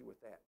challenge you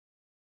with that.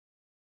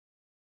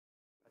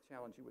 I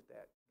challenge you with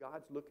that.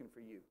 God's looking for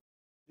you.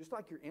 Just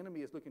like your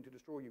enemy is looking to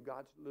destroy you,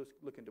 God's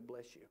looking to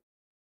bless you.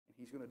 And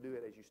He's going to do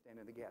it as you stand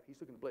in the gap. He's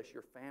looking to bless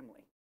your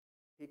family.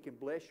 He can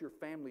bless your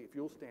family if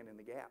you'll stand in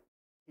the gap.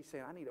 He's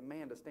saying, I need a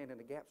man to stand in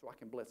the gap so I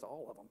can bless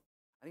all of them.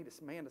 I need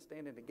a man to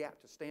stand in the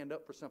gap to stand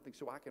up for something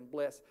so I can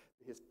bless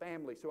his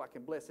family, so I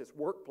can bless his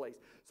workplace,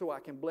 so I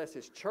can bless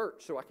his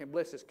church, so I can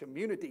bless his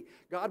community.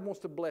 God wants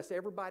to bless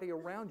everybody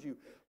around you,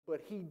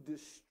 but He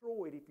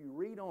destroyed, if you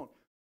read on.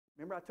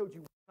 Remember I told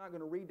you we're not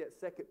going to read that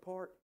second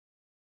part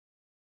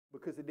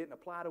because it didn't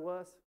apply to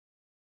us?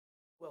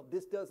 Well,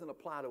 this doesn't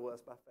apply to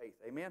us by faith,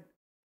 amen?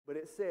 But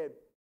it said,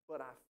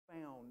 but I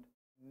found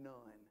none.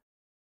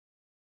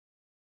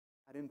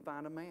 I didn't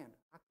find a man.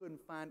 I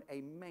couldn't find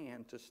a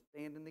man to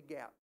stand in the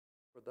gap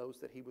for those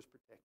that He was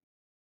protecting.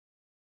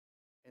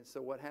 And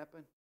so what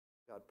happened?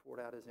 God poured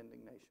out His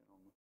indignation on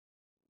them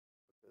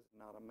because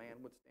not a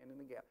man would stand in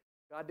the gap.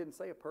 God didn't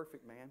say a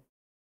perfect man.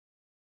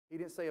 He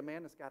didn't say a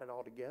man that's got it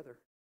all together.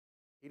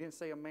 He didn't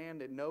say a man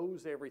that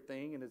knows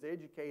everything and is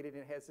educated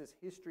and has this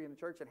history in the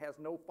church and has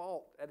no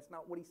fault. That's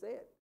not what He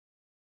said.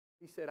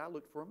 He said, I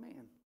looked for a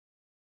man.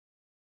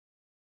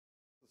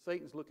 So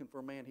Satan's looking for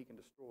a man he can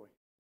destroy.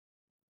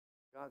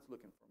 God's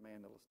looking for a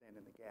man that will stand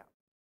in the gap.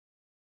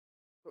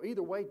 So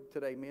either way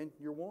today, men,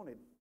 you're wanted.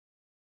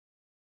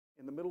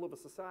 In the middle of a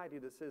society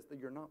that says that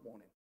you're not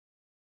wanted.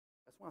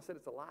 That's why I said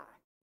it's a lie.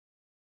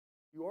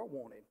 You are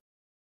wanted.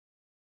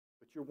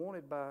 But you're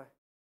wanted by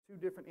two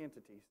different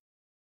entities.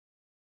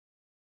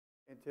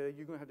 And today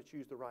you're going to have to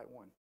choose the right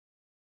one.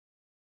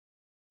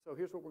 So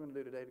here's what we're going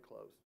to do today to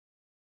close.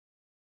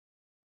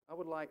 I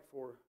would like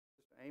for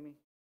Sister Amy,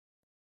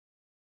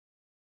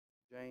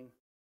 Jane,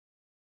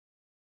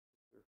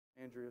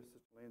 Andrea,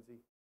 Sister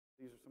Lindsay.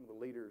 These are some of the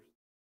leaders,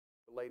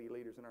 the lady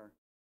leaders in our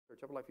church.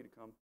 I would like you to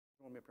come.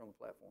 Join me up here on the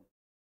platform.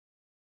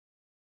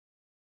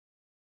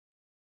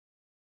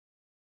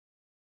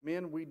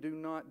 Men, we do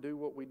not do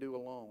what we do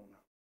alone.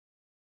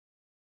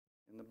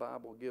 And the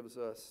Bible gives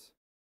us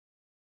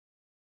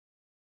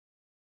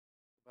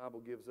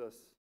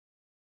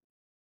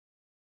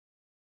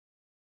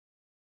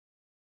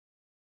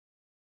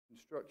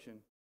instruction,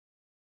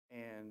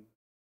 and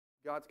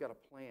God's got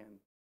a plan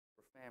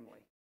for family.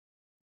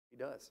 He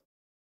does.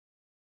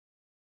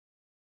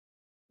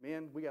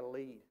 Men, we got to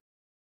lead.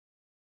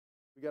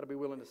 We got to be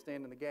willing to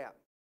stand in the gap.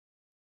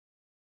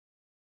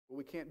 But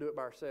we can't do it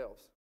by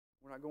ourselves.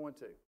 We're not going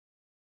to.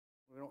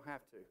 We don't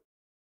have to.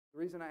 The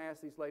reason I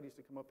asked these ladies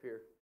to come up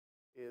here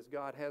is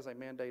God has a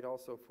mandate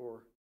also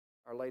for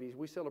our ladies.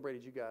 We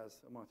celebrated you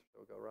guys a month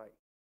or so ago, right?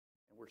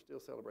 And we're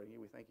still celebrating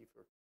you. We thank you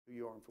for who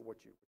you are and for what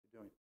you're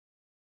doing.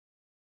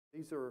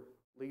 These are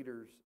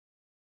leaders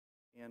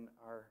in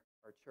our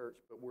church,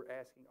 but we're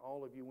asking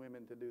all of you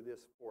women to do this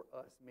for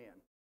us men.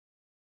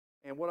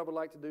 And what I would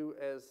like to do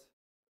as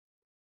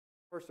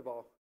First of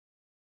all,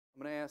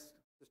 I'm going to ask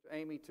Sister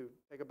Amy to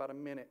take about a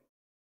minute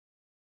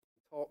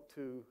and talk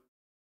to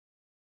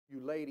you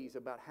ladies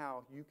about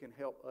how you can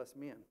help us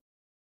men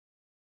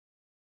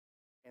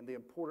and the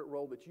important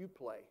role that you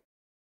play.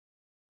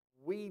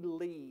 We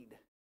lead.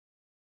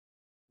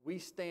 We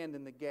stand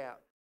in the gap,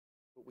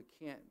 but we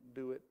can't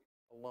do it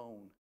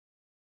alone.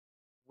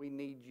 We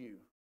need you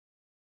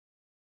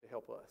to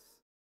help us.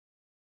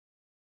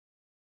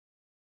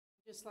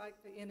 Just like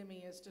the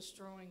enemy is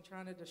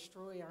trying to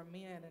destroy our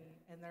men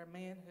and their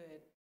manhood,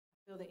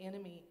 I feel the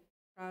enemy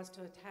tries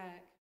to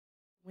attack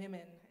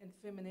women and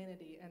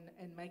femininity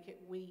and make it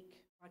weak,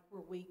 like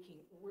we're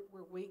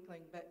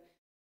weakling. But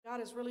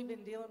God has really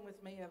been dealing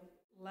with me of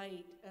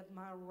late of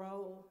my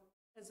role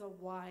as a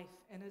wife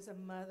and as a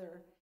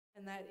mother,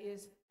 and that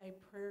is a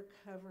prayer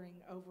covering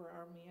over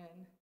our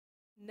men.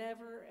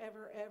 Never,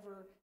 ever,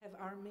 ever have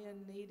our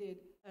men needed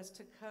us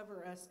to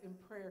cover us in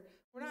prayer.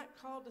 We're not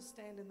called to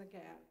stand in the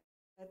gap.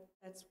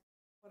 That's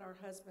what our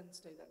husbands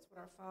do. That's what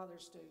our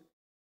fathers do.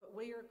 But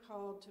we are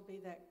called to be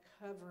that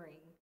covering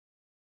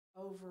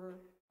over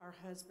our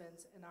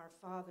husbands and our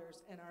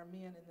fathers and our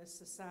men in this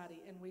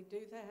society. And we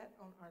do that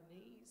on our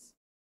knees.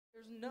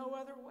 There's no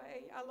other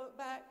way. I look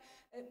back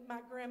at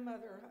my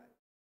grandmother.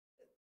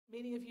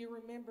 Many of you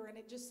remember, and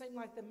it just seemed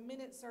like the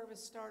minute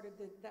service started,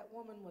 that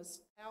woman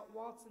was out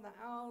waltzing the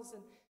aisles.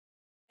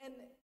 And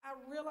I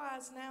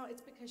realize now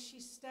it's because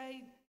she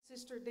stayed,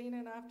 Sister Dina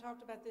and I have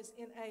talked about this,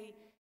 in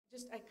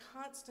just a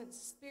constant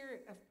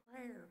spirit of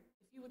prayer.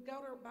 If you would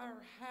go to by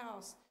her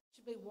house,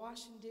 she'd be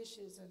washing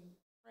dishes and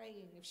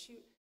praying. If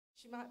she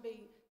might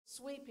be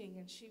sweeping,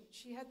 and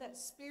she had that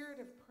spirit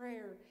of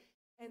prayer.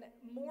 And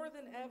more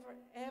than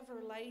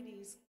ever,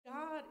 ladies,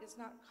 God is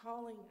not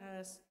calling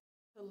us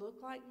to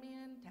look like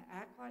men, to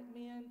act like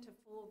men, to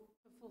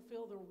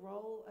fulfill the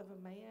role of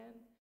a man,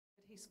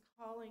 but He's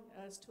calling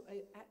us to,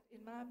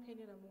 in my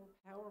opinion, a more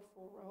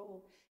powerful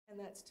role, and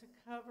that's to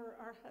cover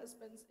our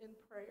husbands in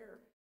prayer.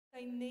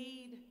 They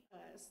need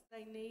us.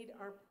 They need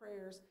our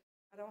prayers.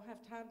 I don't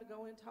have time to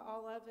go into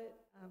all of it,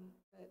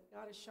 but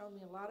God has shown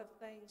me a lot of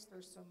things.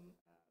 There's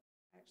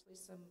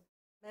some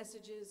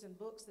messages and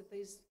books that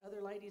these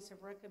other ladies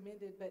have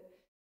recommended, but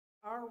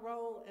our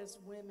role as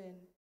women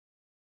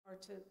are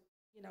to,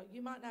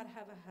 you might not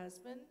have a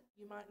husband,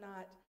 you might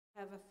not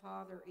have a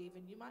father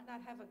even, you might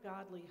not have a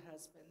godly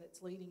husband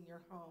that's leading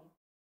your home.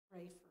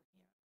 Pray for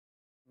him.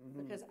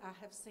 Mm-hmm. Because I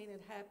have seen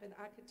it happen.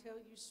 I could tell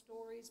you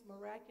stories,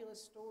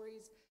 miraculous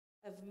stories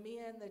of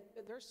men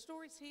there's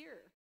stories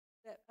here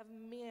of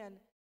men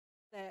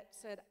that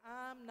said,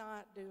 I'm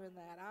not doing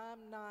that.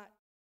 I'm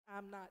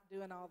not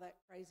doing all that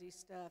crazy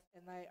stuff.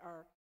 And they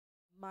are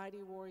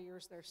mighty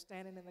warriors. They're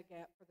standing in the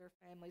gap for their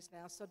families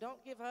now. So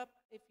don't give up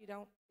if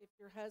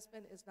your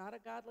husband is not a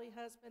godly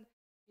husband,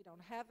 if you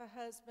don't have a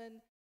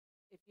husband,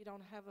 if you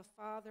don't have a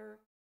father.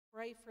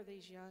 Pray for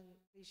these young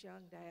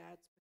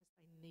dads, because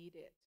they need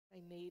it.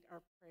 They need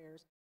our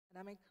prayers. And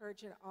I'm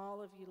encouraging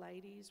all of you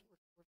ladies, we're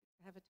going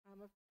to have a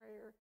time of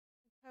prayer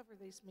and cover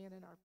these men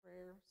in our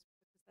prayers,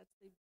 because that's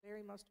the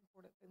very most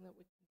important thing that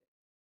we can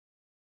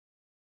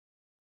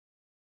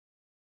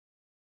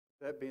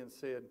do. That being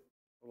said,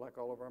 I'd like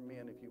all of our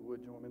men, if you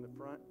would, join me in the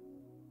front.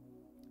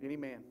 Any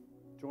man,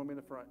 join me in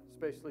the front,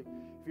 especially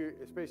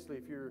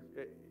if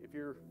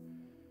you're.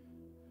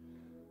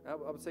 I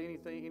would say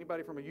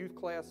anybody from a youth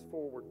class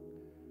forward,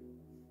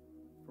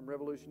 from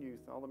Revolution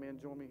Youth. All the men,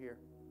 join me here.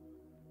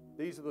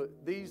 These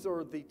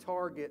are the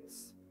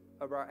targets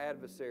of our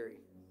adversary.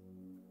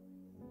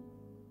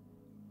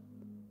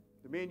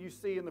 The men you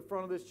see in the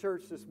front of this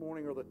church this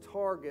morning are the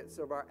targets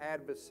of our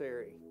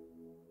adversary.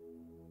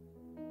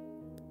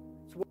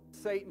 It's what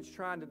Satan's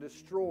trying to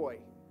destroy.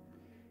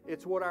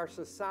 It's what our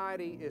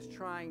society is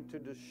trying to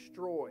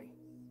destroy.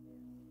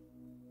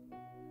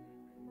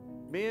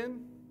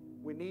 Men,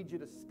 we need you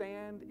to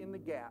stand in the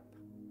gap.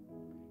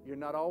 You're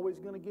not always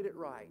going to get it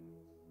right,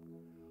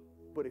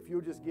 but if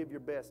you'll just give your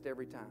best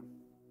every time.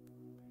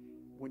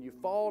 When you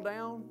fall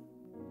down,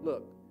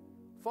 look,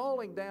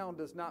 falling down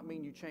does not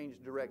mean you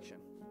change direction.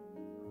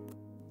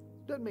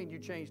 Doesn't mean you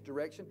change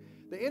direction.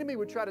 The enemy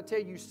would try to tell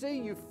you, see,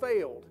 you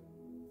failed.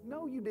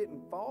 No, you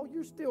didn't fall.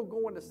 You're still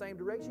going the same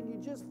direction. You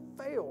just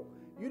failed.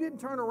 You didn't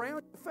turn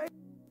around, you failed.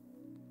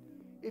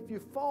 If you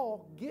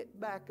fall, get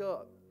back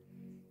up.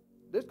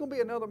 There's going to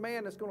be another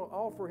man that's going to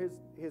offer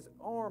his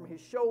arm, his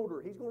shoulder.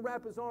 He's going to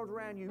wrap his arms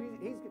around you.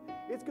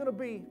 There's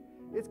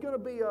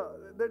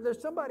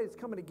somebody that's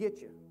coming to get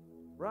you,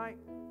 right?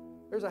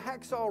 There's a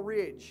Hacksaw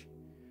Ridge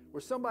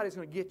where somebody's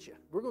going to get you.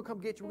 We're going to come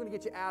get you. We're going to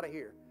get you out of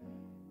here.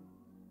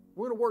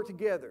 We're going to work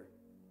together.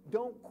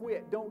 Don't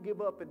quit. Don't give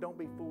up, and don't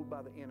be fooled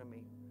by the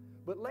enemy.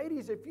 But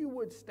ladies, if you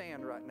would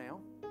stand right now,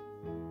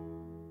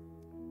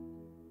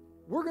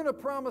 we're going to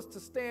promise to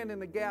stand in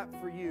the gap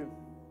for you.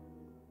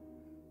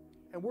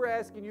 And we're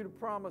asking you to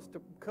promise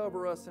to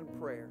cover us in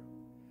prayer.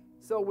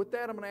 So with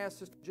that, I'm going to ask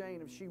Sister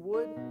Jane, if she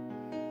would,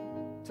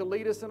 to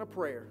lead us in a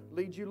prayer.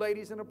 Lead you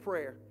ladies in a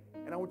prayer.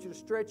 And I want you to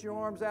stretch your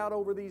arms out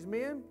over these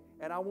men,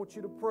 and I want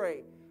you to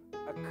pray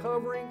a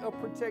covering of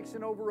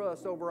protection over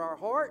us, over our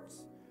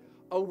hearts,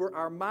 over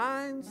our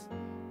minds,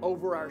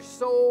 over our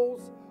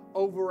souls,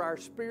 over our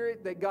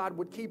spirit, that God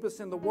would keep us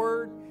in the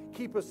Word,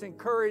 keep us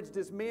encouraged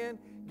as men,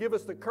 give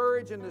us the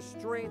courage and the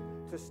strength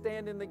to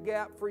stand in the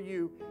gap for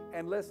you,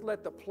 and let's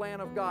let the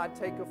plan of God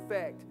take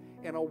effect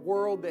in a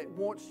world that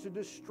wants to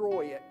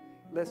destroy it.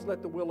 Let's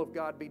let the will of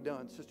God be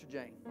done. Sister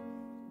Jane.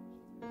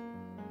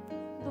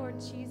 Lord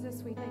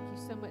Jesus, we thank you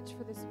so much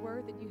for this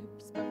word that you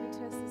have spoken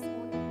to us this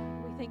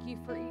morning. We thank you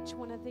for each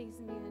one of these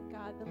men,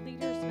 God, the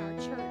leaders in our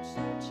church,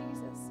 Lord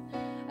Jesus.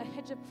 A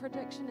hedge of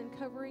protection and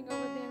covering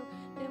over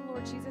them,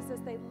 Lord Jesus,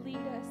 as they lead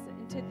us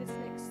into this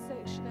next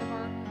section of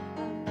our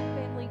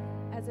family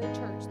as a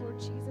church, Lord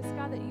Jesus.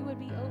 God, that you would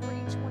be over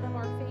each one of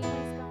our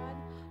families, God,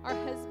 our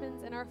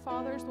husbands and our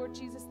fathers, Lord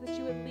Jesus, that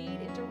you would lead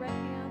and direct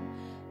them.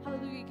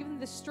 Hallelujah. Give them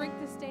the strength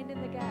to stand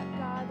in the gap,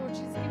 God. Lord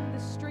Jesus, give them the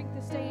strength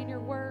to stay in your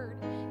word,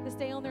 to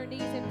stay on their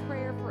knees in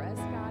prayer for us,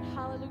 God.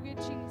 Hallelujah,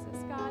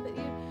 Jesus. God, that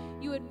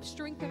you would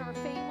strengthen our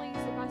families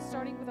by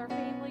starting with our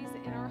families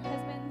and our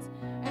husbands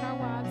and our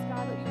wives,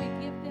 God. That you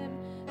would give them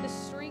the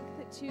strength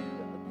to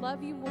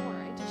love you more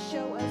and to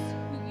show us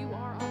who you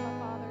are, our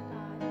Father,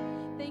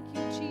 God. Thank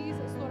you,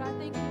 Jesus. Lord, I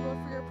thank you, Lord,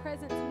 for your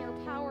presence and your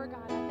power,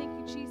 God. I thank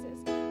you, Jesus,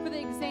 for the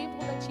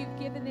example that you've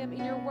given them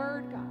in your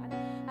word, God.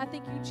 I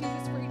thank you,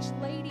 Jesus, for each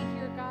lady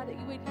here, God, that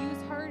you would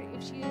use her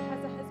if she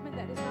has a husband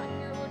that is not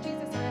here, Lord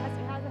Jesus, or has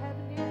a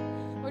husband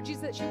here. Lord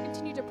Jesus, that she'll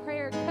continue to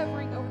pray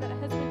covering over that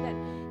husband,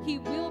 that he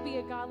will be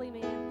a godly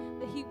man,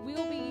 that he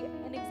will be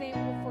an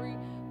example for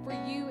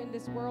you in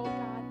this world,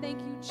 God. Thank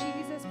you,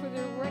 Jesus, for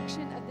the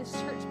direction of this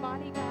church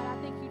body, God.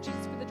 I thank you,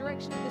 Jesus, for the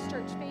direction of this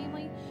church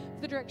family,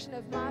 for the direction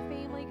of my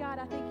family, God.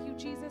 I thank you,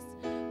 Jesus,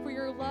 for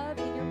your love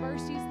and your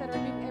mercies that are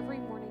new every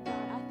morning,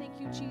 God. I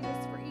thank you,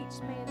 Jesus, for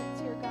each man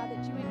that's here, God,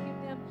 that you would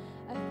give them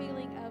a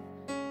feeling of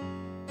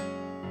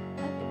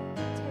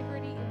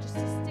integrity and just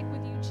to stick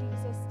with you,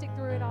 Jesus. Stick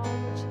through it all,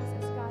 Lord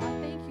Jesus, God.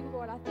 I thank you,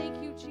 Lord. I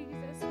thank you,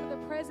 Jesus, for the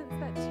presence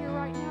that's here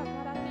right now,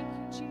 God. I thank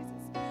you,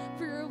 Jesus,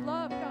 for your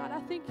love, God.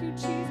 I thank you,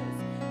 Jesus,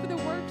 for the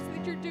works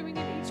that you're doing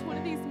in each one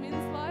of these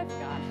men's life,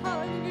 God.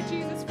 Hallelujah,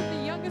 Jesus, from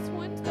the youngest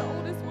one to the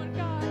oldest one,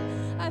 God.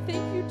 I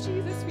thank you,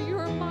 Jesus, for you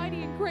are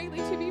mighty and greatly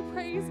to be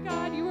praised,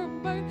 God. You are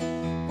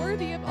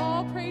worthy of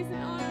all praise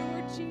and honor,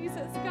 Lord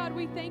Jesus. God,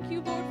 we thank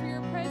you, Lord, for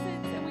your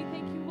presence, and we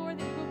thank you, Lord,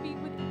 that you will be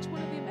with each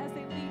one of them as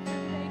they lead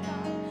here today,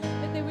 God.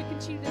 That they would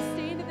continue to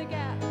stand in the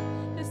gap,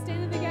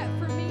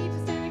 for me, to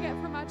stand in the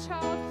gap for my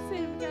child, to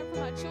stand in the gap for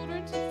my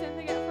children, to stand in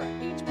the gap for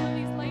each one of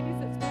these ladies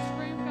that's in this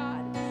room,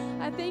 God.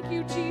 I thank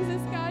you,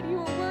 Jesus, God. You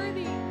are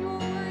worthy. You are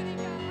worthy,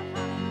 God.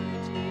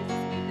 Hallelujah, Jesus.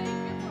 We thank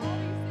you for all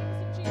these things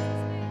in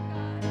Jesus' name,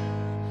 God.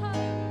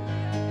 Hallelujah.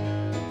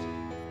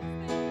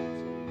 Thank you,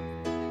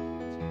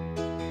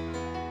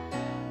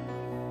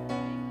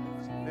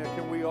 Jesus. Now,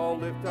 can we all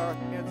lift our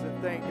hands and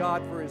thank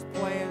God for His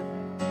plan?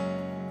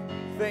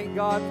 Thank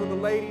God for the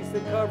ladies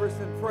that cover us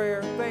in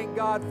prayer. Thank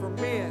God for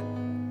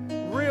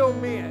men, real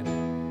men,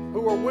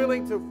 who are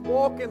willing to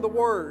walk in the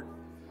Word,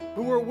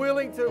 who are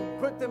willing to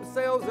put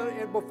themselves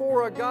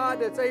before a God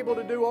that's able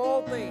to do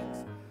all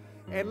things.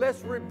 And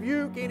let's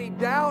rebuke any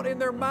doubt in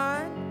their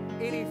mind,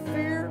 any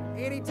fear,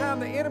 anytime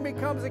the enemy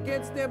comes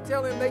against them,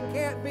 telling them they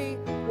can't be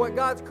what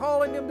God's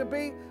calling them to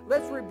be.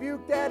 Let's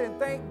rebuke that and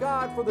thank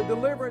God for the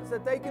deliverance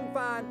that they can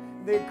find,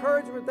 the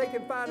encouragement they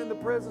can find in the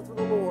presence of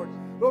the Lord.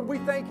 Lord, we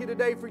thank you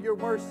today for your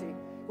mercy.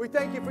 We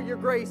thank you for your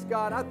grace,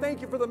 God. I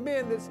thank you for the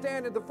men that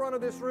stand at the front of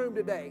this room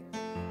today.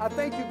 I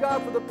thank you,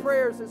 God, for the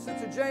prayers that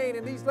Sister Jane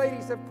and these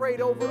ladies have prayed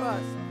over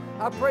us.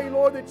 I pray,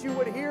 Lord, that you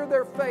would hear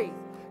their faith.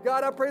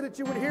 God, I pray that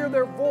you would hear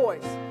their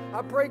voice.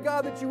 I pray,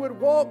 God, that you would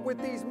walk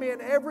with these men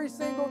every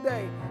single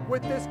day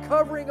with this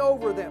covering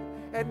over them,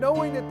 and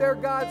knowing that their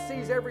God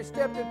sees every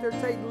step that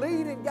they're taking.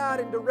 Lead and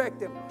guide and direct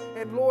them.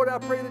 And Lord, I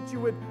pray that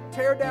you would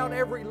tear down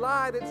every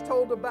lie that's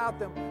told about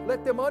them.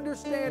 Let them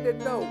understand and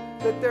know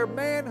that their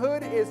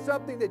manhood is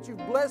something that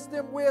you've blessed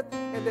them with,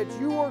 and that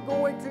you are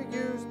going to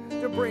use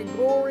to bring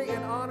glory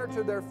and honor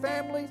to their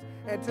families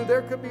and to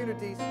their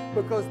communities,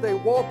 because they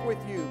walk with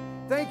you.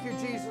 Thank you,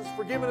 Jesus,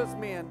 for giving us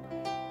men.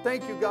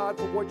 Thank you, God,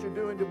 for what you're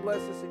doing to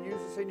bless us and use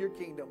us in your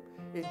kingdom.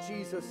 In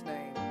Jesus'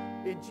 name.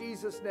 In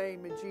Jesus'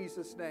 name. In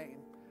Jesus' name.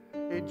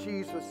 In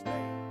Jesus'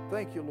 name.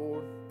 Thank you,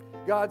 Lord.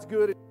 God's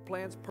good and His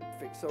plan's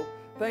perfect. So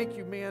thank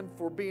you, men,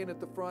 for being at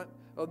the front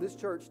of this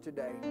church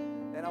today.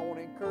 And I want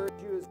to encourage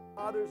you as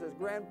fathers, as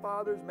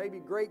grandfathers, maybe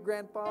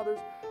great-grandfathers,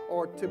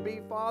 or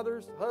to-be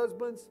fathers,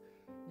 husbands.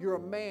 You're a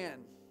man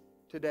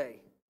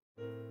today.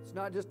 It's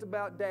not just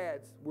about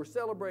dads. We're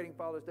celebrating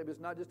Father's Day, but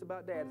it's not just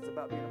about dads. It's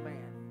about being a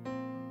man.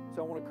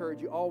 So I want to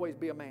encourage you, always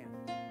be a man.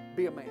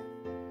 Be a man.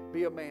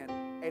 Be a man.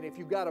 And if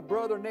you've got a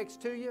brother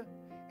next to you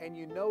and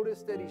you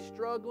notice that he's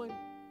struggling,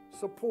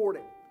 support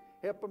him.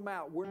 Help him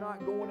out. We're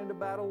not going into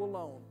battle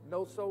alone.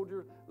 No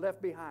soldier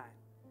left behind.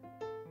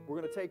 We're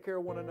going to take care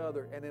of one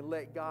another and then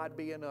let God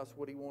be in us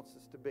what He wants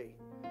us to be.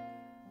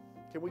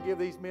 Can we give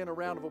these men a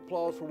round of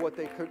applause for what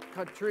they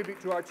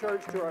contribute to our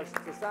church, to our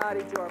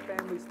society, to our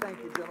families? Thank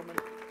you, gentlemen.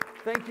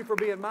 Thank you for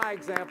being my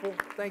example.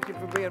 Thank you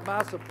for being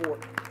my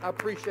support. I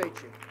appreciate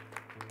you.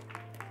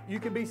 You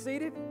can be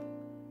seated.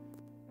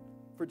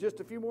 for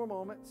just a few more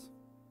moments.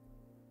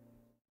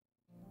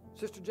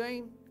 Sister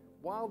Jane,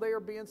 while they are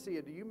being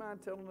seated, do you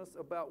mind telling us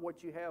about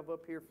what you have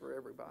up here for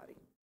everybody?